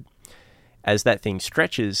outside. As that thing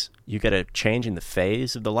stretches, you get a change in the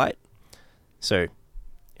phase of the light. So,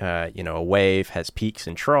 a wave has peaks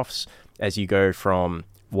and troughs. As you go from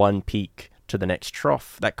one peak to the next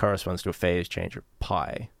trough, that corresponds to a phase change of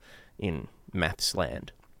pi in maths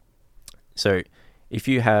land. So if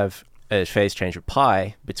you have a phase change of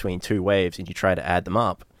pi between two waves and you try to add them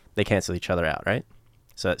up, they cancel each other out, right?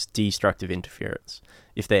 So that's destructive interference.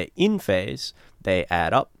 If they're in phase, they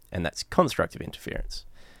add up, and that's constructive interference.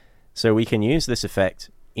 So we can use this effect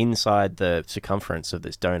inside the circumference of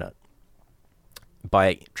this donut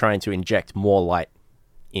by trying to inject more light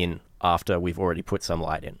in after we've already put some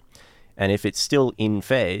light in. And if it's still in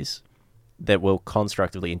phase, that will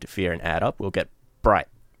constructively interfere and add up, we'll get bright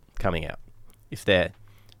coming out. If they're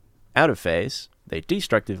out of phase, they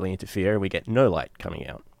destructively interfere and we get no light coming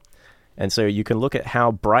out. And so you can look at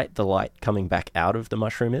how bright the light coming back out of the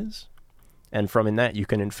mushroom is, and from in that you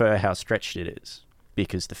can infer how stretched it is,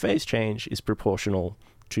 because the phase change is proportional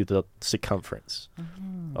to the circumference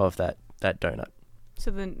of that donut. So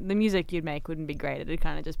the music you'd make wouldn't be great. It'd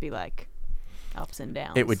kind of just be like ups and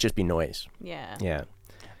downs. It would just be noise. Yeah. Yeah.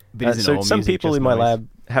 But isn't So all some music people just in my noise? lab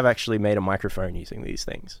have actually made a microphone using these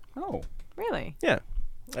things. Oh. Really? Yeah.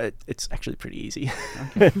 It's actually pretty easy.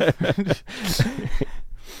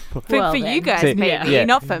 For Well, you then. guys, So- maybe, yeah.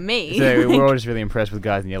 not for me. So we're all just really impressed with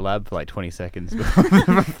guys in your lab for like 20 seconds.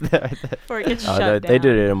 Before it gets shut No, down. they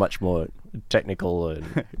did it in a much more technical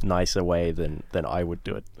and nicer way than I would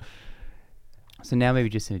do it. So now maybe,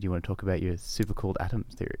 Jacinda, do you want to talk about your super cooled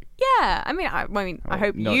atoms theory? Yeah, I Oh,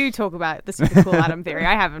 hope not- you talk about the super cool atom theory.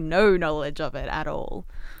 I have no knowledge of it at all.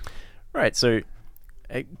 Right, so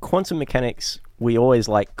quantum mechanics, we always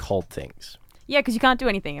like cold things. Yeah, because you can't do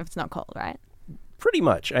anything if it's not cold, right? Pretty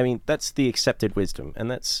much. I mean, that's the accepted wisdom, and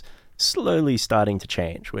that's slowly starting to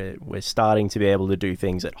change. We're starting to be able to do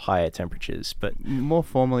things at higher temperatures, but More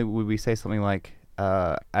formally, would we say something like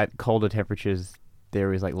at colder temperatures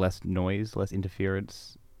there is like less noise, less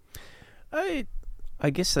interference? I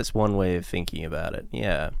guess that's one way of thinking about it.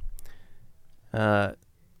 Yeah. Because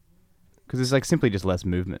it's like simply just less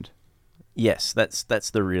movement. Yes,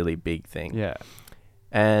 that's the really big thing. Yeah.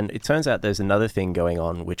 And it turns out there's another thing going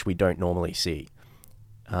on which we don't normally see,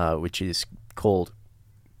 which is called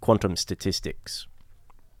quantum statistics.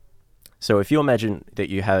 So if you imagine that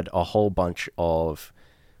you had a whole bunch of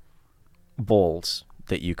balls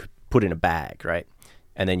that you could put in a bag, right?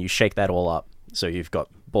 And then you shake that all up. So you've got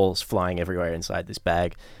balls flying everywhere inside this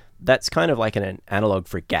bag. That's kind of like an analog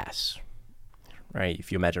for gas, right?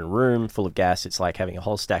 If you imagine a room full of gas, it's like having a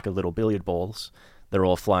whole stack of little billiard balls. They're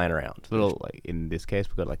all flying around. Little, like in this case,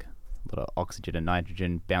 we've got like a lot of oxygen and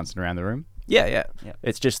nitrogen bouncing around the room. Yeah. Yeah.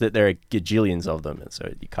 It's just that there are gajillions of them, and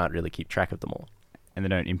so you can't really keep track of them all. And they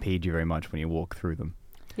don't impede you very much when you walk through them.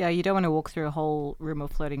 Yeah, you don't want to walk through a whole room of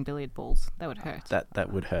floating billiard balls. That would hurt.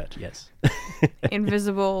 That would hurt, yes.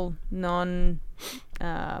 Invisible,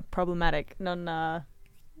 problematic, this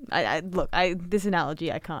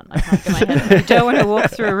analogy I can't get my head around. You don't want to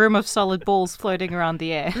walk through a room of solid balls floating around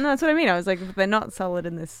the air. No, that's what I mean. I was like, they're not solid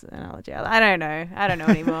in this analogy. I don't know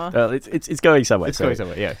anymore. Well, it's going somewhere. It's going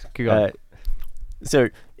somewhere, yeah. Keep going. So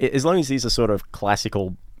as long as these are sort of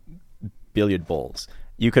classical billiard balls,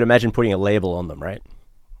 you could imagine putting a label on them, right?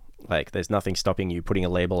 Like, there's nothing stopping you putting a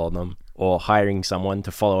label on them or hiring someone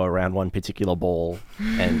to follow around one particular ball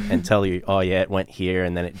and tell you, oh, yeah, it went here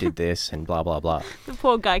and then it did this and blah, blah, blah. The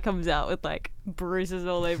poor guy comes out with, like, bruises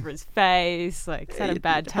all over his face. Like, he's had a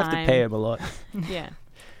bad You'd time. have to pay him a lot. Yeah.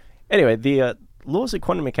 Anyway, the laws of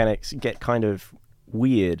quantum mechanics get kind of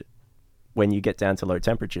weird when you get down to low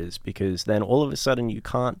temperatures, because then all of a sudden you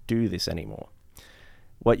can't do this anymore.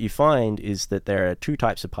 What you find is that there are two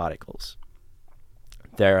types of particles.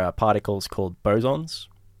 There are particles called bosons,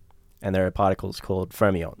 and there are particles called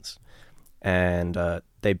fermions. And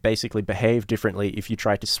they basically behave differently if you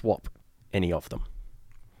try to swap any of them.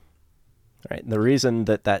 Right? And the reason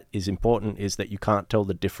that is important is that you can't tell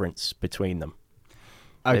the difference between them.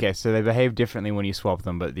 Okay, so they behave differently when you swap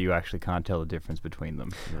them, but you actually can't tell the difference between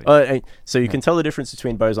them. So you can tell the difference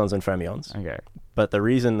between bosons and fermions. Okay. But the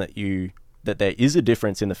reason that there is a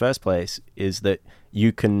difference in the first place is that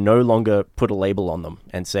you can no longer put a label on them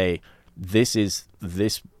and say, this is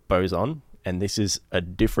this boson and this is a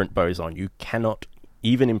different boson. You cannot,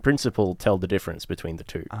 even in principle, tell the difference between the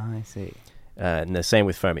two. I see. And the same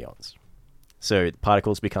with fermions. So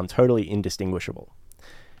particles become totally indistinguishable.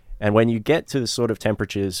 And when you get to the sort of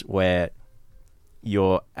temperatures where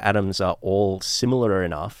your atoms are all similar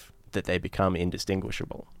enough that they become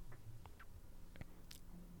indistinguishable,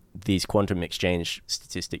 these quantum exchange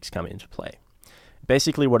statistics come into play.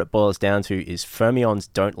 Basically, what it boils down to is fermions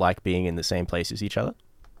don't like being in the same place as each other.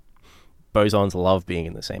 Bosons love being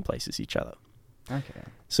in the same place as each other. Okay.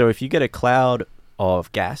 So if you get a cloud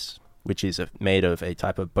of gas, which is made of a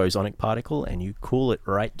type of bosonic particle, and you cool it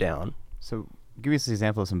right down. So give us an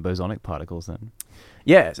example of some bosonic particles then.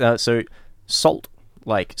 Yeah, so salt,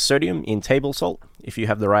 like sodium in table salt, if you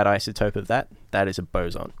have the right isotope of that, that is a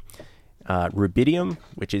boson. Rubidium,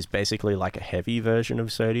 which is basically like a heavy version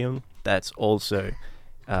of sodium, that's also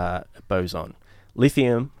a boson.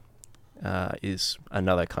 Lithium is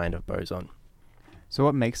another kind of boson. So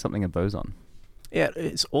what makes something a boson? Yeah,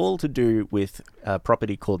 it's all to do with a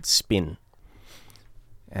property called spin.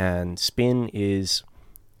 And spin is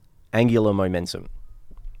angular momentum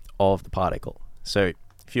of the particle. So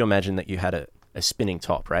if you imagine that you had a spinning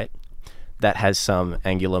top, right? That has some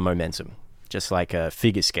angular momentum, just like a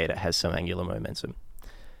figure skater has some angular momentum.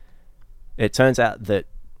 It turns out that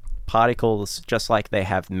particles, just like they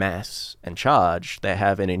have mass and charge, they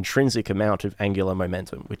have an intrinsic amount of angular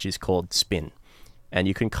momentum, which is called spin. And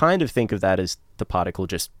you can kind of think of that as the particle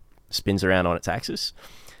just spins around on its axis.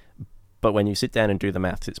 But when you sit down and do the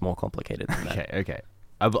maths, it's more complicated than that. Okay.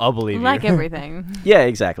 I'll believe you. Like everything. Yeah,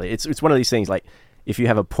 exactly. It's one of these things, like, if you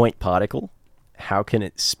have a point particle, how can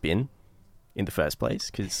it spin? in the first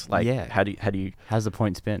place, because like Yeah. how do you How's the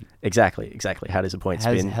point spin? exactly how does a point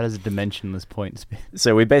spin? How does a dimensionless point spin?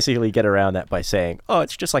 So we basically get around that by saying, oh,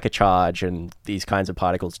 it's just like a charge, and these kinds of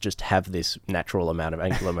particles just have this natural amount of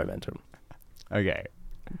angular momentum. Okay.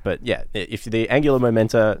 But yeah, if the angular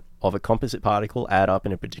momenta of a composite particle add up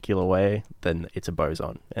in a particular way, then it's a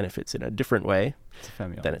boson, and if it's in a different way, It's a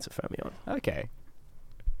fermion. then it's a fermion. Okay.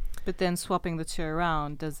 But then swapping the two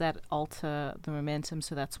around, does that alter the momentum?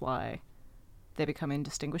 So that's why they become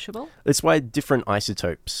indistinguishable? That's why different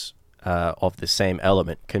isotopes of the same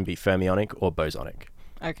element can be fermionic or bosonic.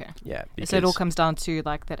 Okay. Yeah, So it all because comes down to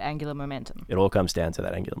like that angular momentum. it all comes down to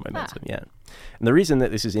that angular momentum, yeah. And the reason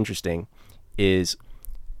that this is interesting is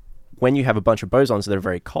when you have a bunch of bosons that are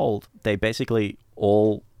very cold, they basically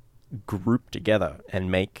all group together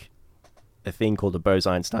and make a thing called a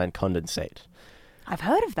Bose-Einstein condensate. I've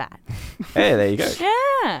heard of that. Hey, there you go.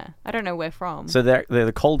 Yeah. I don't know where from. So they're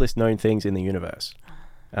the coldest known things in the universe.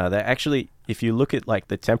 They're actually, if you look at like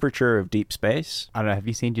the temperature of deep space. I don't know. Have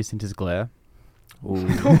you seen Jacinta's glare? Ooh.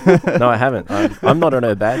 No, I haven't. I'm not on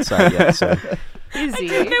her bad side yet. So I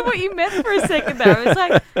didn't know what you meant for a second there. I was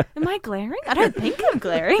like, am I glaring? I don't think I'm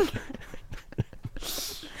glaring.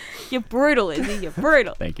 You're brutal, Izzy. You're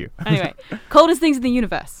brutal. Thank you. Anyway, coldest things in the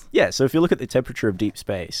universe. yeah, so if you look at the temperature of deep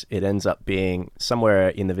space, it ends up being somewhere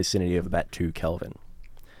in the vicinity of about 2 Kelvin.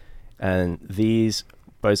 And these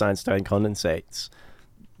Bose-Einstein condensates,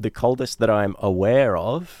 the coldest that I'm aware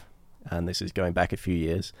of, and this is going back a few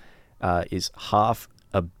years, is 0.5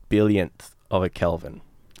 billionth of a Kelvin.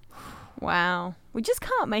 Wow. We just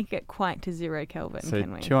can't make it quite to 0 Kelvin, So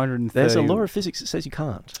can we? 230. There's a law of physics that says you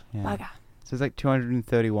can't. Yeah. Bugger. So it's like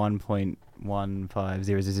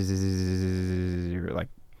 231.150, like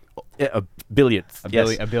Yeah, a billionth.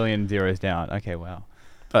 Yes. a billion zeros down. Okay, wow.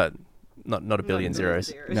 Not a billion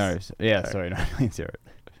zeros. No, yeah, Sorry. sorry, not a billion zeros.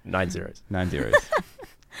 9 zeros. 9 zeros.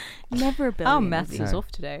 Never a billion. Our maths Izzy. is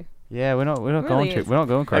off today. Yeah, we're not Really going is. to we're not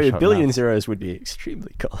going I crash. mean, a hot billion maths. zeros would be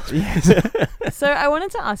extremely cold. So I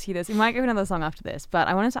wanted to ask you this. We might go another song after this, but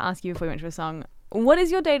I wanted to ask you before we went to a song, what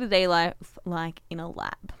is your day-to-day life like in a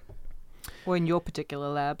lab? Or in your particular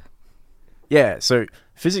lab. Yeah, so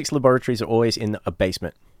physics laboratories are always in a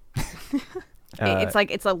basement. It's like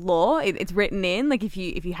it's a law. It's written in. Like if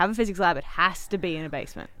you have a physics lab, it has to be in a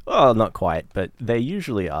basement. Well, not quite, but they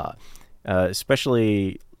usually are.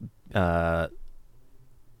 Especially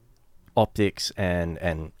optics and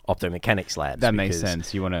optomechanics labs. That makes because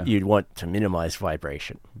sense. You want to. You'd want to minimize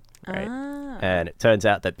vibration, right? Ah. And it turns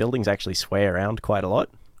out that buildings actually sway around quite a lot.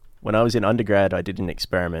 When I was in undergrad, I did an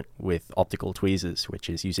experiment with optical tweezers, which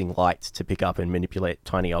is using light to pick up and manipulate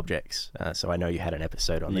tiny objects. So I know you had an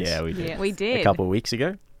episode on this Yeah, we did. Yeah. We did. a couple of weeks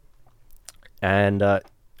ago. And I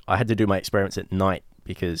had to do my experiments at night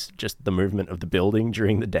because just the movement of the building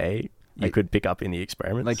during the day, you Like- could pick up in the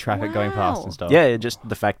experiments. Like traffic going past Wow. and stuff. Yeah, just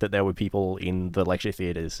the fact that there were people in the lecture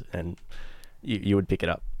theaters and you would pick it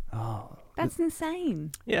up. Oh. That's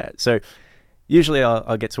insane. Yeah, so usually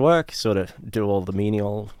I'll get to work, sort of do all the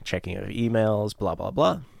menial checking of emails, blah, blah,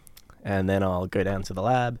 blah. And then I'll go down to the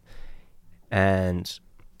lab. And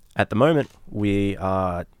at the moment, we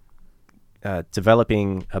are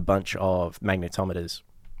developing a bunch of magnetometers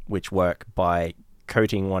which work by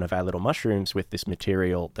coating one of our little mushrooms with this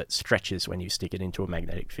material that stretches when you stick it into a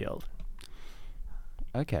magnetic field.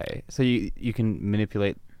 Okay. So you can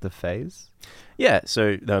manipulate the phase. Yeah,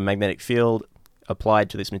 so the magnetic field applied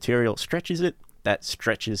to this material stretches it. That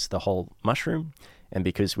stretches the whole mushroom. And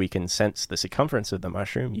because we can sense the circumference of the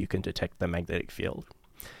mushroom, you can detect the magnetic field.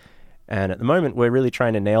 And at the moment, we're really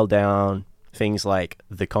trying to nail down things like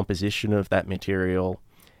the composition of that material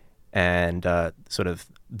and sort of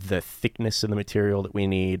the thickness of the material that we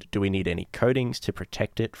need. Do we need any coatings to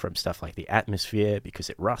protect it from stuff like the atmosphere because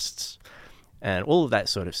it rusts? And all of that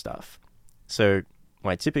sort of stuff. So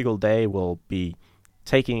my typical day will be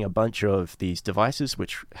taking a bunch of these devices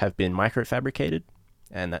which have been microfabricated,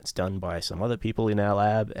 and that's done by some other people in our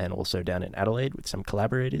lab and also down in Adelaide with some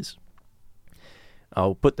collaborators.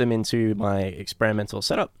 I'll put them into my experimental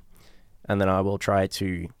setup, and then I will try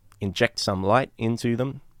to inject some light into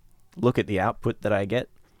them, look at the output that I get,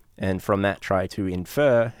 and from that try to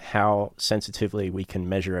infer how sensitively we can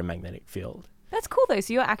measure a magnetic field. That's cool though.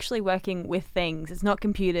 So you're actually working with things. It's not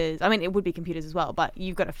computers. I mean, it would be computers as well, but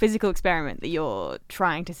you've got a physical experiment that you're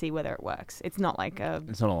trying to see whether it works. It's not like a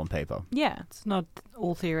It's not all on paper. yeah. It's not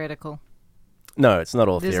all theoretical. No, it's not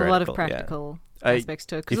all There's theoretical. a lot of yeah. practical I- aspects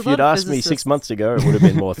to it. 'Cause If a lot you'd of asked me 6 physicists- months ago, it would have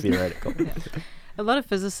been more theoretical. Yeah. A lot of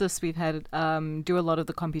physicists we've had do a lot of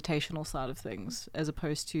the computational side of things as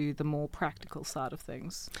opposed to the more practical side of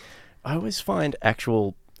things. I always find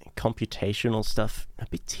actual computational stuff a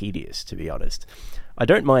bit tedious, to be honest. I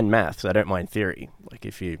don't mind maths. I don't mind theory. Like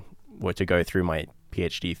if you were to go through my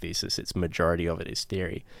PhD thesis, its majority of it is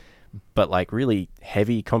theory. But like really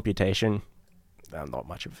heavy computation, I'm not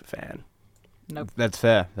much of a fan. Nope. That's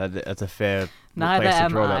fair. That's a fair Neither place to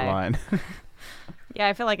am draw that I. line. Yeah,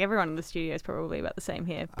 I feel like everyone in the studio is probably about the same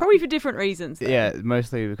here. Probably for different reasons. Though. Yeah,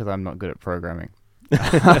 mostly because I'm not good at programming.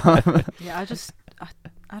 Yeah,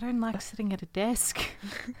 I don't like sitting at a desk.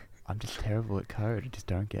 I'm just terrible at code. I just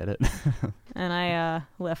don't get it. And I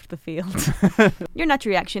left the field. Your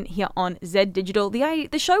natural reaction here on Z Digital, the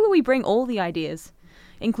show where we bring all the ideas,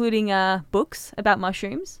 including books about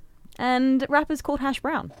mushrooms and rappers called Hash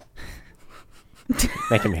Brown.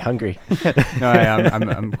 Making me hungry. No,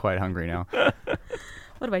 I'm quite hungry now.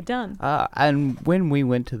 What have I done? And when we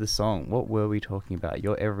went to the song, what were we talking about?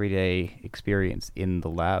 Your everyday experience in the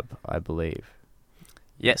lab, I believe.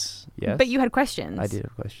 Yes. Yes. But you had questions. I did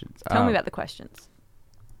have questions. Tell me about the questions.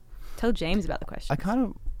 Tell James about the questions. I kind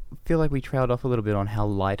of feel like we trailed off a little bit on how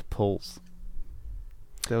light pulls.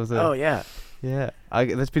 There was Oh, yeah. yeah.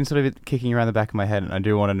 That's been sort of kicking around the back of my head, and I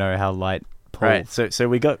do want to know how light pulls. Right. So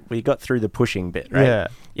we got through the pushing bit, right? Yeah.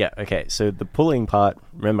 Yeah, okay. So the pulling part,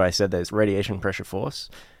 remember I said there's radiation pressure force,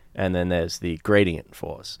 and then there's the gradient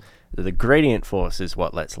force. The gradient force is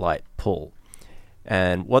what lets light pull.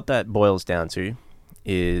 And what that boils down to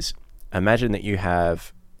is, imagine that you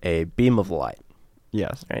have a beam of light.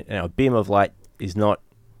 Yes. Right? Now, a beam of light is not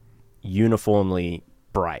uniformly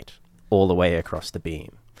bright all the way across the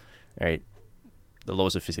beam. Right? The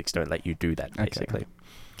laws of physics don't let you do that, basically. Okay.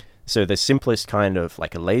 So the simplest kind of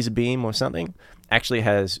like a laser beam or something actually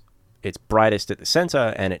has its brightest at the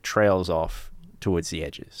center and it trails off towards the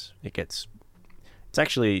edges. It's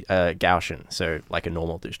actually Gaussian, so like a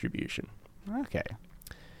normal distribution. Okay.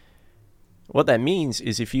 What that means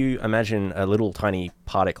is if you imagine a little tiny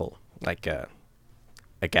particle, like a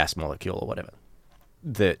gas molecule or whatever,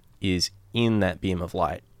 that is in that beam of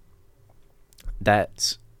light,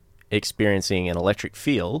 that's experiencing an electric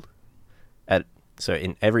field so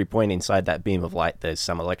in every point inside that beam of light, there's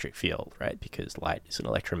some electric field, right? Because light is an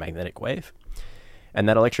electromagnetic wave. And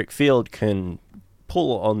that electric field can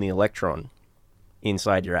pull on the electron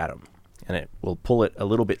inside your atom. And it will pull it a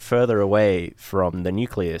little bit further away from the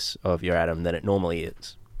nucleus of your atom than it normally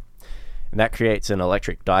is. And that creates an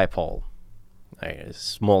electric dipole. A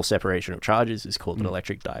small separation of charges is called an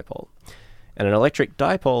electric dipole. And an electric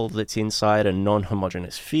dipole that's inside a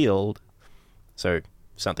non-homogeneous field, so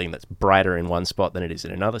something that's brighter in one spot than it is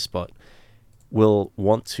in another spot, will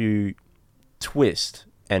want to twist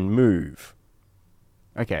and move.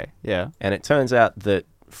 Okay, yeah. And it turns out that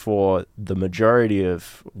for the majority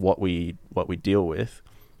of what we deal with,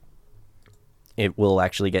 it will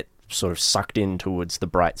actually get sort of sucked in towards the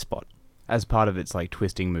bright spot. As part of its like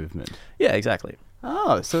twisting movement. Yeah, exactly.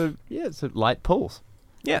 Oh, so light pulls.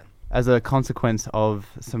 Yeah. As a consequence of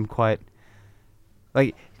some quite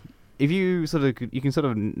like if you can sort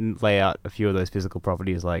of lay out a few of those physical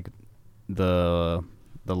properties, like the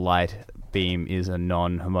light beam is a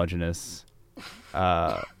non-homogeneous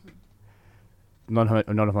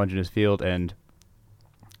non-homogeneous field, and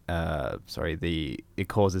it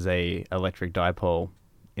causes a electric dipole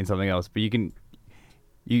in something else. But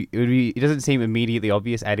it doesn't seem immediately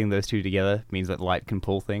obvious adding those two together means that light can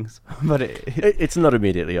pull things, but it's not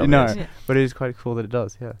immediately obvious. No, but it is quite cool that it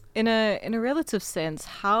does. Yeah. In a relative sense,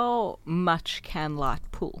 how much can light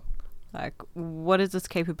pull? Like, what is its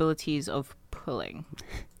capabilities of pulling?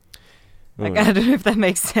 Like, I don't know if that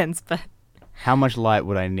makes sense, but how much light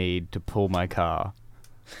would I need to pull my car?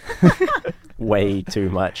 Way too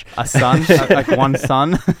much. A sun? Like one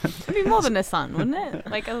sun? It'd be more than a sun, wouldn't it?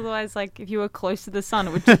 Like, otherwise, like, if you were close to the sun,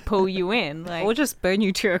 it would just pull you in. Like, or just burn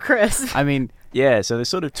you to a crisp. I mean... Yeah, so there's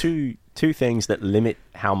sort of two things that limit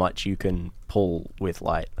how much you can pull with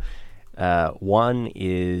light. One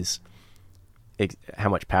is how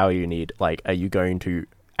much power you need. Like, are you going to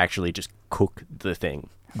actually just cook the thing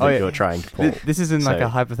that you're trying to pull? This is in like a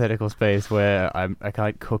hypothetical space where I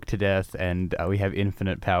can't cook to death and we have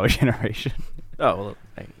infinite power generation. Oh,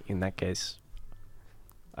 well, in that case,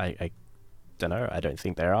 I don't know. I don't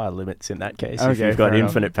think there are limits in that case. Okay, if you've got fair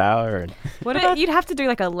infinite power. And what about you'd have to do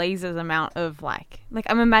like a laser's amount of like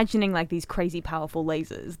I'm imagining like these crazy powerful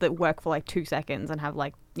lasers that work for like 2 seconds and have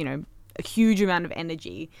like, you know, a huge amount of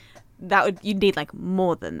energy. You'd need like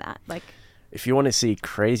more than that. Like, if you want to see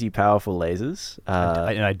crazy powerful lasers,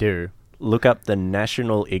 and I do, look up the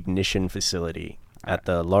National Ignition Facility at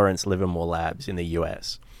the Lawrence Livermore Labs in the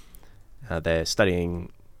US. They're studying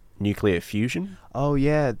nuclear fusion. Oh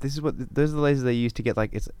yeah, those are the lasers they use to get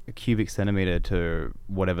like it's a cubic centimeter to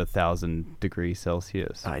whatever 1,000 degrees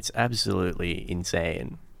Celsius. It's absolutely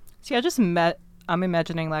insane. See, I'm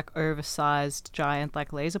imagining like oversized giant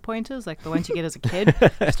like laser pointers, like the ones you get as a kid,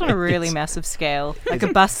 just on a really massive scale, like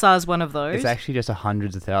a bus size one of those. It's actually just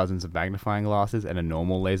hundreds of thousands of magnifying glasses and a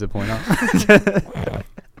normal laser pointer.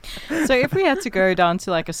 So if we had to go down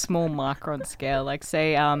to like a small micron scale, like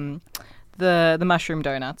say the mushroom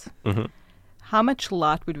donut, Mm-hmm. how much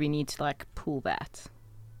light would we need to like pull that?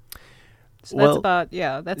 So Well,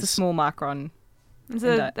 that's a small micron.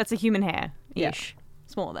 That's a human hair Yeah. ish.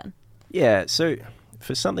 Smaller then. Yeah, so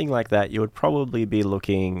for something like that, you would probably be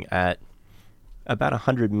looking at about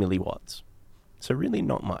 100 milliwatts. So really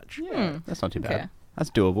not much. That's not too Okay. bad. That's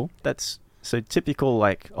doable. That's so typical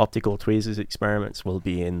like optical tweezers experiments will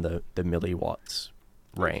be in the milliwatts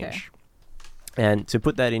range. And to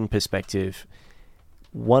put that in perspective,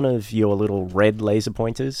 one of your little red laser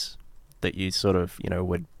pointers that you sort of,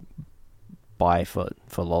 would buy for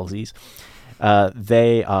lolsies,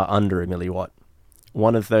 they are under a milliwatt.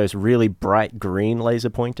 One of those really bright green laser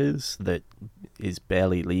pointers that is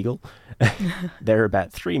barely legal, they're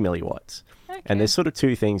about 3 milliwatts. Okay. And there's sort of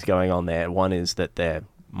two things going on there. One is that they're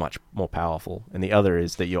much more powerful, and the other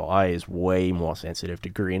is that your eye is way more sensitive to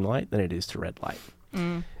green light than it is to red light.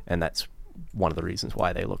 And that's one of the reasons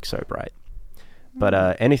why they look so bright.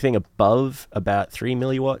 But anything above about 3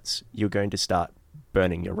 milliwatts, you're going to start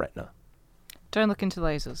burning your retina. Don't look into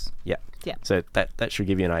lasers. Yeah. Yeah. So that should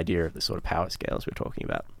give you an idea of the sort of power scales we're talking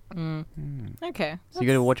about. Okay. So you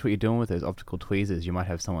got to watch what you're doing with those optical tweezers. You might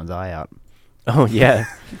have someone's eye out. Oh, yeah.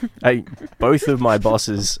 Both of my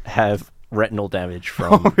bosses have retinal damage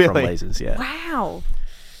from lasers, yeah. Wow.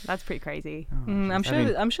 That's pretty crazy. I'm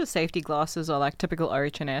sure safety glasses are like typical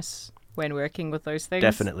OH&S when working with those things.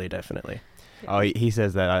 Definitely. Oh, he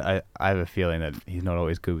says that. I have a feeling that he's not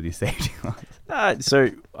always good with his safety glasses.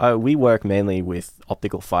 So we work mainly with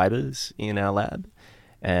optical fibers in our lab,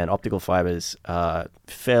 and optical fibers are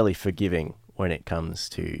fairly forgiving when it comes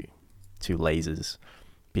to lasers,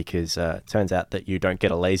 because it turns out that you don't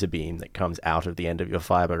get a laser beam that comes out of the end of your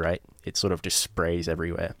fiber, right? It sort of just sprays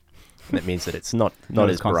everywhere. And that means that it's not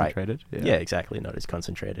as bright. concentrated. Yeah, exactly, not as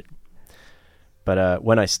concentrated. But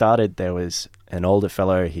when I started, there was an older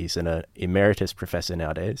fellow. He's an emeritus professor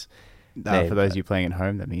nowadays. For those of you playing at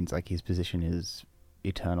home, that means like his position is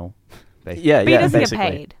eternal. basically. Yeah, But he doesn't basically.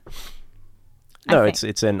 get paid. I No, think.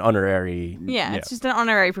 it's an honorary. Yeah, it's just an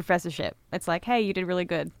honorary professorship. It's like, hey, you did really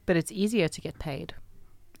good. But it's easier to get paid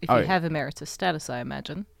if Oh, you yeah. have emeritus status, I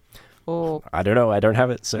imagine. Or I don't know. I don't have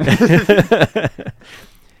it. So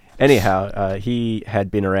anyhow, he had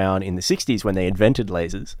been around in the 60s when they invented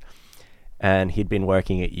lasers, and he'd been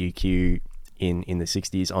working at UQ in the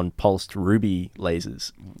 60s on pulsed ruby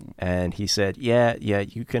lasers. And he said, yeah,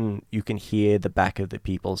 you can hear the back of the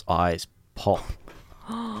people's eyes pop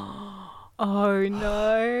oh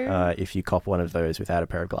no. if you cop one of those without a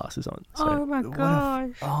pair of glasses on. So Oh my gosh.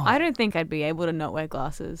 I don't think I'd be able to not wear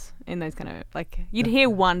glasses in those kind of, like, you'd hear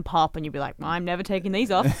one pop and you'd be like, well, I'm never taking these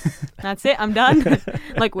off. That's it, I'm done.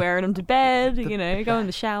 Like wearing them to bed, go in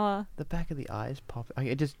the shower. The back of the eyes pop.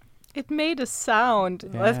 It made a sound.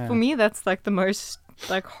 Yeah. For me, that's like the most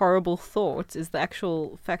like horrible thought is the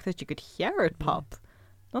actual fact that you could hear it pop,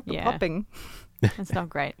 not the Yeah. popping. That's not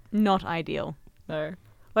great. Not ideal. No.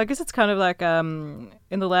 Well, I guess it's kind of like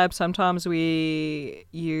in the lab sometimes we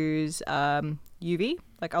use UV,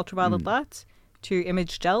 like ultraviolet light, to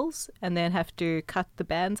image gels and then have to cut the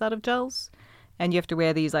bands out of gels. And you have to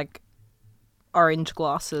wear these like orange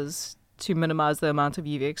glasses to minimize the amount of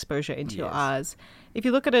UV exposure into your eyes. If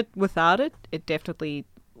you look at it without it, it definitely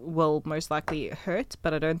will most likely hurt,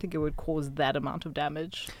 but I don't think it would cause that amount of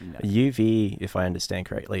damage. UV, if I understand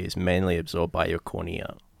correctly, is mainly absorbed by your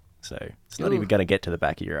cornea. So it's not even going to get to the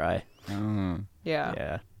back of your eye. Yeah.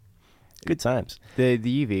 Yeah. Good times. The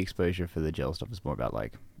UV exposure for the gel stuff is more about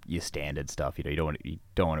like your standard stuff. You don't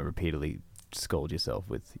want to repeatedly scald yourself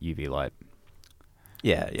with UV light.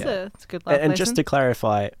 Yeah. It's a good life And just lesson. to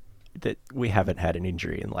clarify, that we haven't had an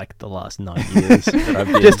injury in like the last 9 years that I've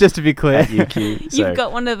been just to be clear. at UQ. So You've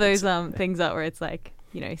got one of those things up where it's like,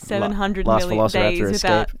 700 last million days velociraptor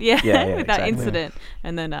without escape. Yeah, without exactly. incident,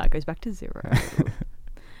 and then it goes back to 0.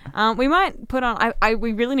 We might put on.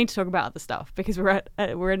 We really need to talk about other stuff because we're at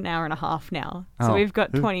an hour and a half now, so Oh. we've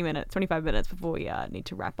got 25 minutes before we need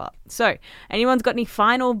to wrap up. So, anyone's got any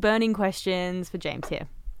final burning questions for James here?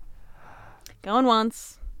 Going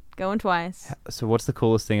once, going twice. So what's the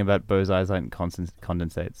coolest thing about Bose-Einstein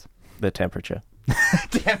condensates? the temperature.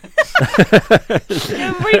 Yeah,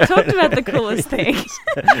 we've already talked about the coolest things.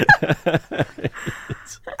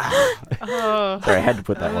 Sorry, I had to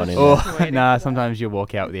put that one in. Oh, nah, sometimes you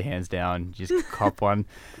walk out with your hands down, just cop one.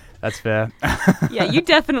 That's fair. Yeah, you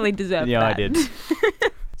definitely deserve Yeah, that. I did.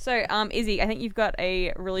 So, Izzy, I think you've got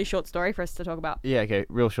a really short story for us to talk about. Yeah, okay,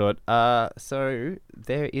 real short. So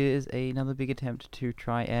there is another big attempt to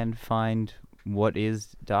try and find what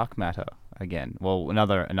is dark matter again. Well,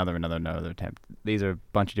 another attempt. These are a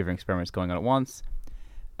bunch of different experiments going on at once.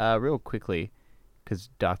 Real quickly, because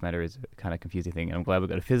dark matter is a kind of confusing thing, and I'm glad we've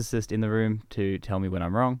got a physicist in the room to tell me when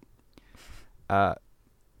I'm wrong.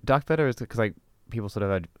 Dark matter is because like people sort of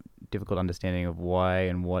had difficult understanding of why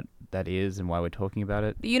and what that is and why we're talking about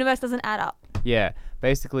it. The universe doesn't add up. Yeah,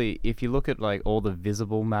 basically, if you look at like all the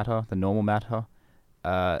visible matter, the normal matter,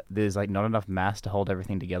 there's like not enough mass to hold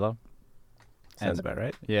everything together. Sounds about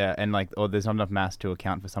right. Yeah, and like, or there's not enough mass to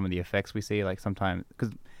account for some of the effects we see. Like sometimes,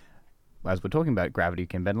 because as we're talking about, gravity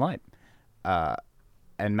can bend light,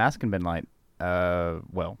 and mass can bend light.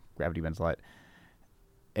 Well, gravity bends light,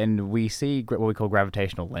 and we see what we call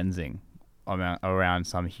gravitational lensing around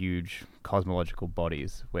some huge cosmological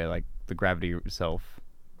bodies where like the gravity itself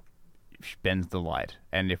bends the light.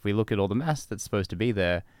 And if we look at all the mass that's supposed to be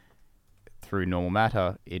there through normal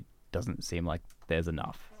matter, it doesn't seem like there's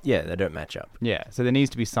enough. Yeah, they don't match up. Yeah, so there needs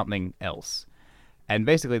to be something else. And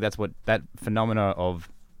basically that's what that phenomena of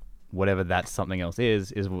whatever that something else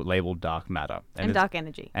is labeled dark matter. And dark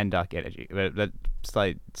energy. And dark energy. But that's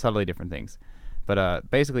like subtly different things. But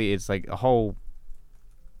basically it's like a whole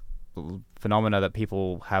phenomena that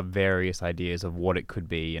people have various ideas of what it could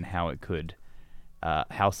be and how it could,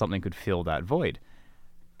 how something could fill that void.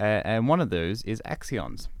 And one of those is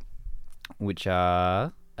axions, which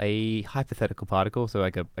are a hypothetical particle. So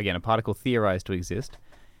like a particle theorized to exist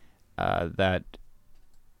that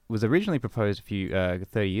was originally proposed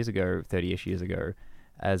 30-ish years ago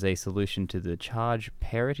as a solution to the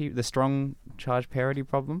strong charge parity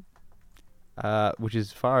problem, which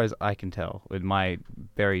as far as I can tell, with my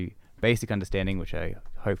very basic understanding, which I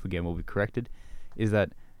hope again will be corrected, is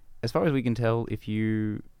that as far as we can tell, if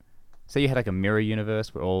you say you had like a mirror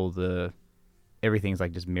universe where everything's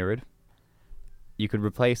like just mirrored, you could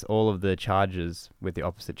replace all of the charges with the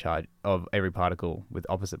opposite charge of every particle with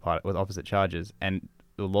opposite charges, and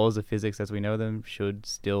the laws of physics as we know them should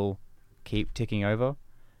still keep ticking over.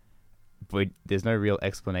 But there's no real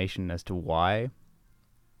explanation as to why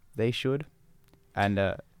they should. And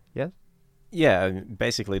yes. Yeah,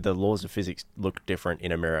 basically the laws of physics look different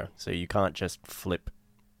in a mirror. So you can't just flip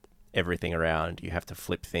everything around. You have to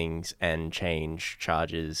flip things and change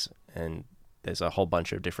charges. And there's a whole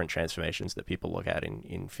bunch of different transformations that people look at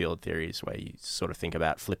in field theories where you sort of think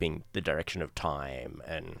about flipping the direction of time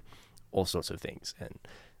and all sorts of things and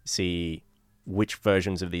see which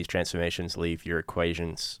versions of these transformations leave your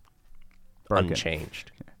equations broken.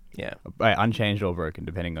 Unchanged. Yeah. Unchanged or broken,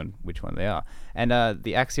 depending on which one they are. And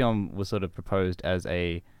the axiom was sort of proposed as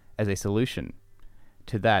a solution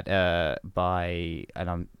to that by, and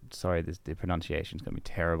I'm sorry, the pronunciation's going to be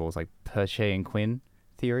terrible. It's like Perche and Quinn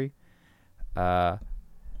theory. But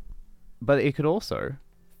it could also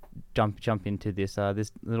jump into this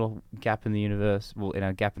little gap in the universe, in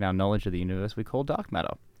a gap in our knowledge of the universe we call dark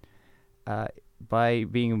matter. By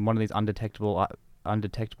being one of these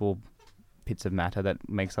undetectable bits of matter that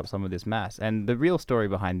makes up some of this mass. And the real story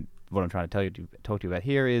behind what I'm trying to talk to you about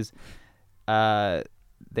here is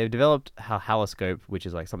they've developed a haloscope, which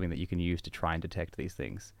is like something that you can use to try and detect these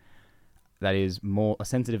things. That is more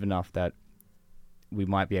sensitive enough that we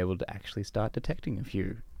might be able to actually start detecting a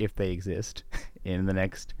few, if they exist, in the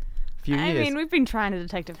next few years. I mean, we've been trying to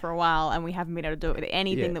detect it for a while, and we haven't been able to do it with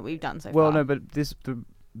anything that we've done so far. Well, no, but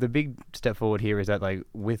the big step forward here is that, like,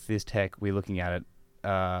 with this tech, we're looking at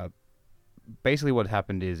it. Basically, what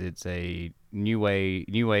happened is it's a new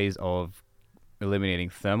ways of eliminating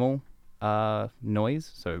thermal noise.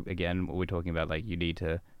 So again, what we're talking about, like, you need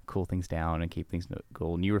to cool things down and keep things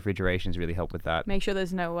cool. New refrigerations really help with that. Make sure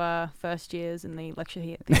there's no first years in the lecture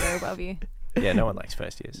theatre above you. Yeah, no one likes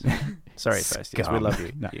first years. Sorry, first years. We love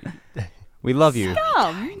you. No. We love you.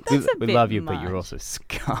 Scum. That's a we bit love you, much. but you're also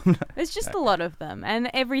scum. There's just a lot of them, and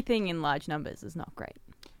everything in large numbers is not great.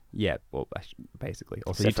 Yeah, well, basically.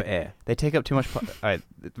 Also, Except for air. They take up too much. The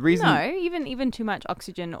reason. No, even too much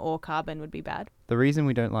oxygen or carbon would be bad. The reason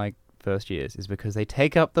we don't like first years is because they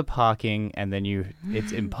take up the parking, and then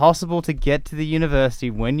it's impossible to get to the university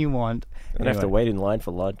when you want. You have to wait in line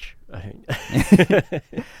for lunch.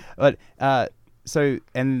 But so,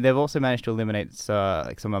 and they've also managed to eliminate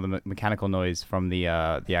like some other mechanical noise from the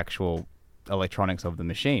actual electronics of the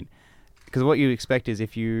machine. Because what you expect is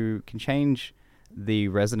if you can change the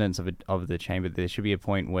resonance of the chamber, there should be a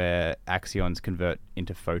point where axions convert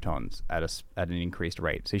into photons at an increased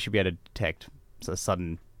rate. So you should be able to detect a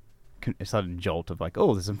sudden jolt of like,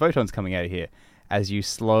 oh, there's some photons coming out of here, as you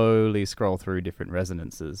slowly scroll through different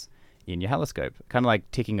resonances in your haloscope, kind of like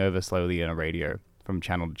ticking over slowly on a radio from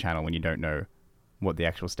channel to channel when you don't know what the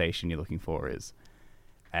actual station you're looking for is.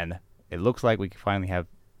 And it looks like we finally have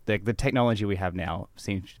the technology we have now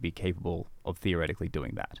seems to be capable of theoretically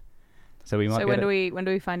doing that. So we might. So when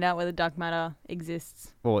do we find out whether dark matter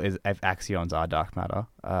exists? Well, if axions are dark matter,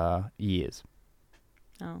 years.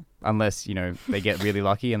 Oh. Unless, they get really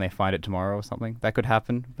lucky and they find it tomorrow or something. That could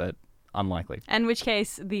happen, but unlikely. In which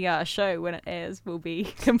case, the show, when it airs, will be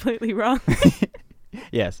completely wrong.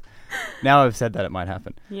 Yes. Now I've said that, it might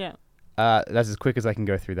happen. Yeah. That's as quick as I can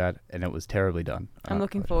go through that, and it was terribly done. I'm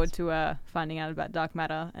looking forward to finding out about dark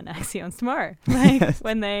matter and axions tomorrow, like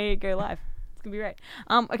when they go live. It's gonna be great.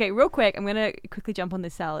 Okay, real quick, I'm gonna quickly jump on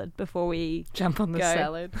this salad before we Jump on the go.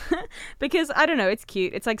 salad. Because I don't know, it's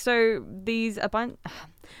cute. It's like, so these a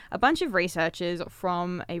bunch of researchers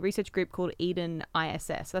from a research group called Eden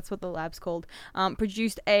ISS, that's what the lab's called,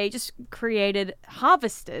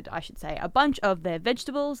 harvested, I should say, a bunch of their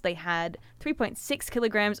vegetables. They had 3.6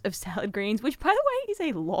 kilograms of salad greens, which, by the way, is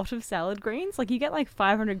a lot of salad greens. Like, you get like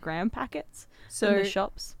 500-gram packets in the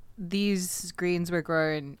shops. These greens were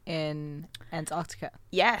grown in Antarctica.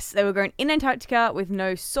 Yes, they were grown in Antarctica with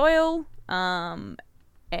no soil.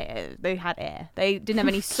 Air. They had air. They didn't have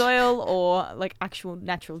any soil or like actual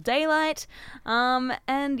natural daylight.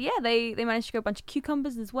 And yeah, they managed to grow a bunch of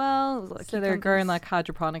cucumbers as well. It was a lot of So they were growing like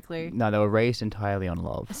hydroponically. No, they were raised entirely on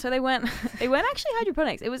love. So they weren't actually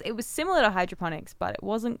hydroponics. It was similar to hydroponics, but it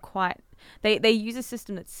wasn't quite. They use a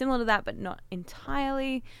system that's similar to that, but not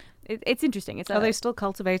entirely. It's interesting. Are they still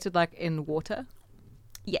cultivated like in water?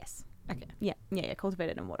 Yes. Okay. Yeah,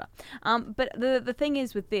 cultivated in water. But the thing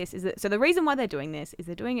is with this is that, so the reason why they're doing this is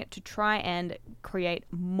they're doing it to try and create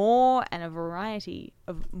more and a variety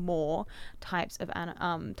of more types of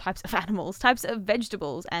animals, types of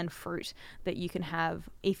vegetables and fruit that you can have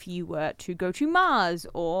if you were to go to Mars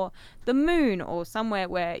or the moon or somewhere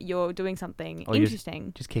where you're doing something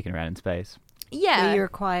interesting. Just kicking around in space. Yeah. Where you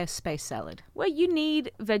require space salad. Where you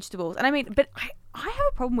need vegetables. And I mean, but I have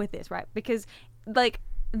a problem with this, right? Because like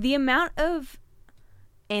the amount of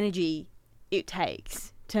energy it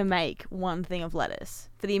takes to make one thing of lettuce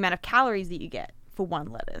for the amount of calories that you get for one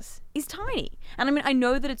lettuce is tiny. And I mean, I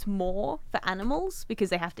know that it's more for animals because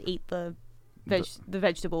they have to eat the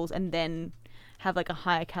vegetables and then have like a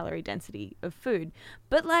higher calorie density of food.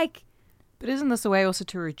 But isn't this a way also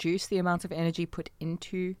to reduce the amount of energy put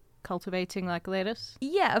into cultivating like lettuce?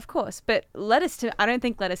 Yeah, of course. But I don't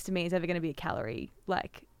think lettuce to me is ever going to be a calorie.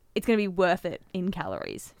 Like, it's going to be worth it in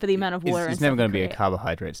calories for the amount of water. It's never going to be a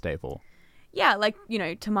carbohydrate staple. Yeah, like,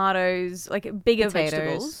 tomatoes, like bigger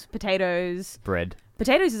vegetables, potatoes. Bread.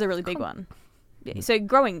 Potatoes is a really big one. Yeah, so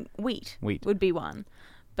growing wheat would be one.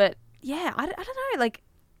 But yeah, I don't know, like,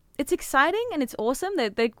 it's exciting and it's awesome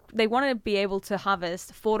that they want to be able to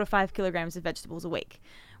harvest 4 to 5 kilograms of vegetables a week,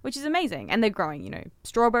 which is amazing. And they're growing,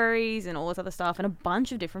 strawberries and all this other stuff and a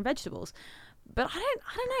bunch of different vegetables. But I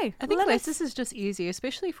don't know. I think lettuce is just easy,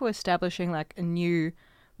 especially for establishing like a new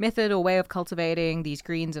method or way of cultivating these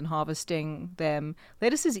greens and harvesting them.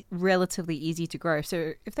 Lettuce is relatively easy to grow.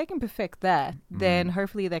 So if they can perfect that, then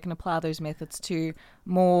hopefully they can apply those methods to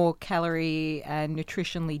more calorie and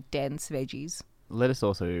nutritionally dense veggies. Lettuce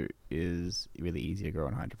also is really easy to grow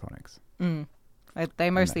in hydroponics. They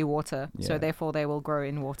mostly water, yeah. so therefore they will grow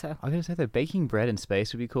in water. I'm going to say that baking bread in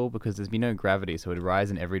space would be cool because there'd be no gravity, so it would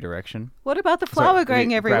rise in every direction. What about the flour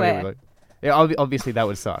growing everywhere? Yeah, obviously that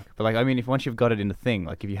would suck. But like, I mean, if once you've got it in the thing,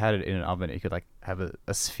 like if you had it in an oven, you could like have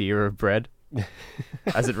a sphere of bread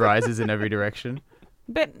as it rises in every direction.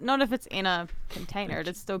 But not if it's in a container;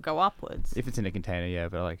 it'd still go upwards. If it's in a container, yeah.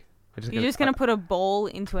 But like, you're just gonna put a ball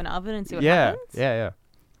into an oven and see what happens. Yeah.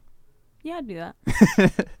 Yeah, I'd do that.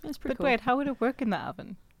 That's pretty cool. But wait, how would it work in the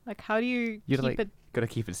oven? Like, how do you keep it? Gotta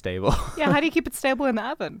keep it stable. Yeah, how do you keep it stable in the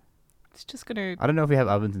oven? It's just gonna. I don't know if we have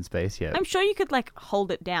ovens in space yet. I'm sure you could like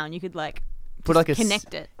hold it down. You could like put like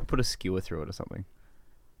connect it. Put a skewer through it or something.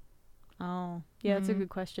 Oh, yeah, that's a good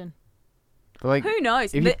question. But like, who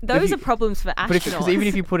knows? Those are problems for astronauts. Because even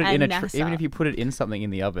if you put it in even if you put it in something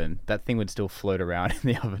in the oven, that thing would still float around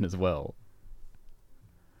in the oven as well.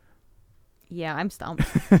 Yeah, I'm stumped.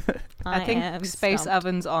 I think space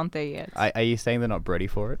ovens aren't there yet. Are you saying they're not ready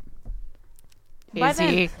for it?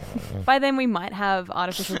 By then we might have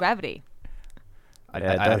artificial gravity.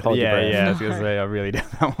 Don't hold your breath. Yeah, I was going to say, I really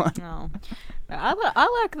doubt that one. No.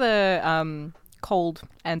 I like the cold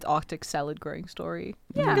Antarctic salad growing story.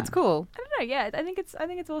 I Yeah. think it's cool. I don't know. Yeah, I think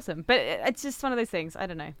it's awesome. But it's just one of those things. I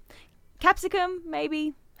don't know. Capsicum,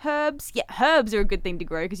 maybe. Herbs. Yeah, herbs are a good thing to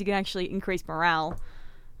grow because you can actually increase morale.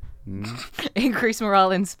 Increase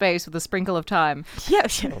morale in space with a sprinkle of time. Yeah,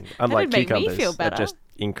 Unlike that'd make me cucumbers, feel that better. just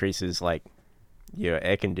increases like your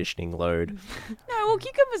air conditioning load. No, well,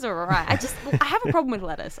 cucumbers are alright. I have a problem with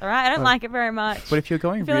lettuce. All right, I don't like it very much. But if you're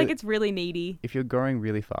going I feel really, like it's really needy. if you're growing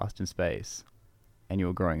really fast in space, and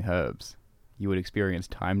you're growing herbs, you would experience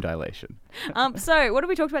time dilation. So what have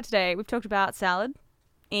we talked about today? We've talked about salad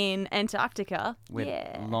in Antarctica. With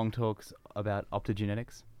yeah. long talks about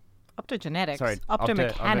optogenetics. Optogenetics. Sorry,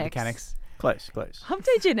 optomechanics. Close.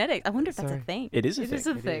 Optogenetics. I wonder if that's a Sorry. thing. It is a It thing. is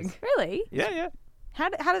a thing. Really? Yeah. How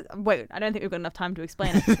does... Wait, I don't think we've got enough time to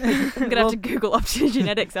explain it. I'm going to have to Google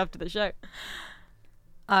optogenetics after the show.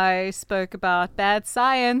 I spoke about bad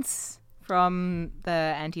science from the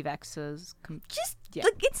anti-vaxxers. Just, Yeah.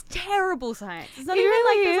 like, it's terrible science. It's not It even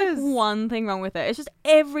really like there's is. like one thing wrong with it. It's just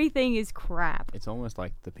everything is crap. It's almost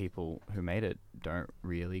like the people who made it don't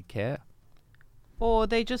really care. Or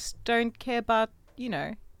they just don't care about,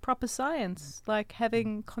 proper science, like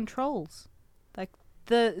having controls. Like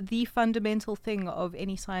the fundamental thing of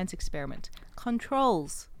any science experiment.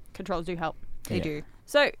 Controls. Controls do help. They Yeah. do.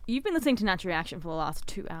 So you've been listening to Natural Reaction for the last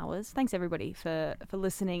 2 hours. Thanks everybody for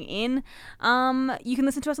listening in. You can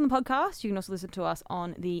listen to us on the podcast. You can also listen to us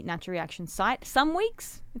on the Natural Reaction site. Some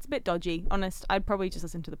weeks it's a bit dodgy. Honest, I'd probably just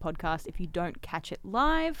listen to the podcast if you don't catch it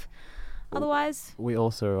live. Otherwise, We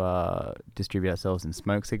also distribute ourselves in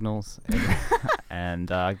smoke signals and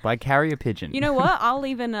by carrier pigeon. you know what? I'll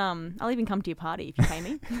even come to your party if you pay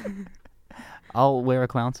me. I'll wear a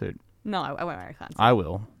clown suit. No, I won't wear a clown suit. I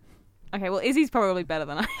will. Okay, well, Izzy's probably better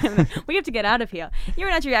than I am. We have to get out of here. You're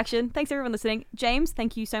a Natural Reaction. Thanks everyone listening. James,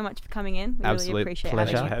 thank you so much for coming in. We Absolute really appreciate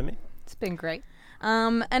pleasure. Thanks having for having me. It's been great.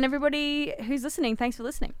 you. And everybody who's listening, thanks for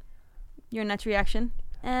listening. You're a Natural Reaction,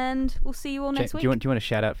 and we'll see you all next Do week. you want a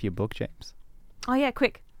shout out for your book, James? Oh yeah,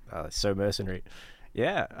 quick. It's so mercenary.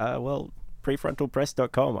 Yeah.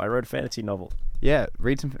 Prefrontalpress.com. I wrote a fantasy novel, Yeah,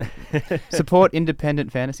 read some. Support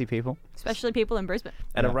independent fantasy people. Especially people in Brisbane.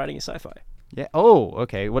 and I'm Yeah. writing a sci-fi. Yeah. Oh,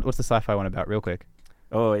 okay. What's the sci-fi one about, real quick?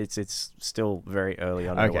 Oh, it's still very early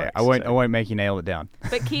on. in the Okay, works, I won't. so- I won't make you nail it down.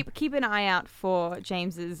 But keep an eye out for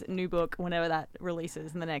James's new book whenever that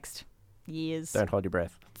releases in the next years. Don't hold your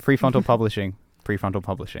breath. Prefrontal Publishing. Prefrontal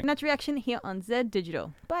Publishing. Natural Reaction here on Z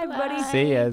Digital. Bye everybody. See ya.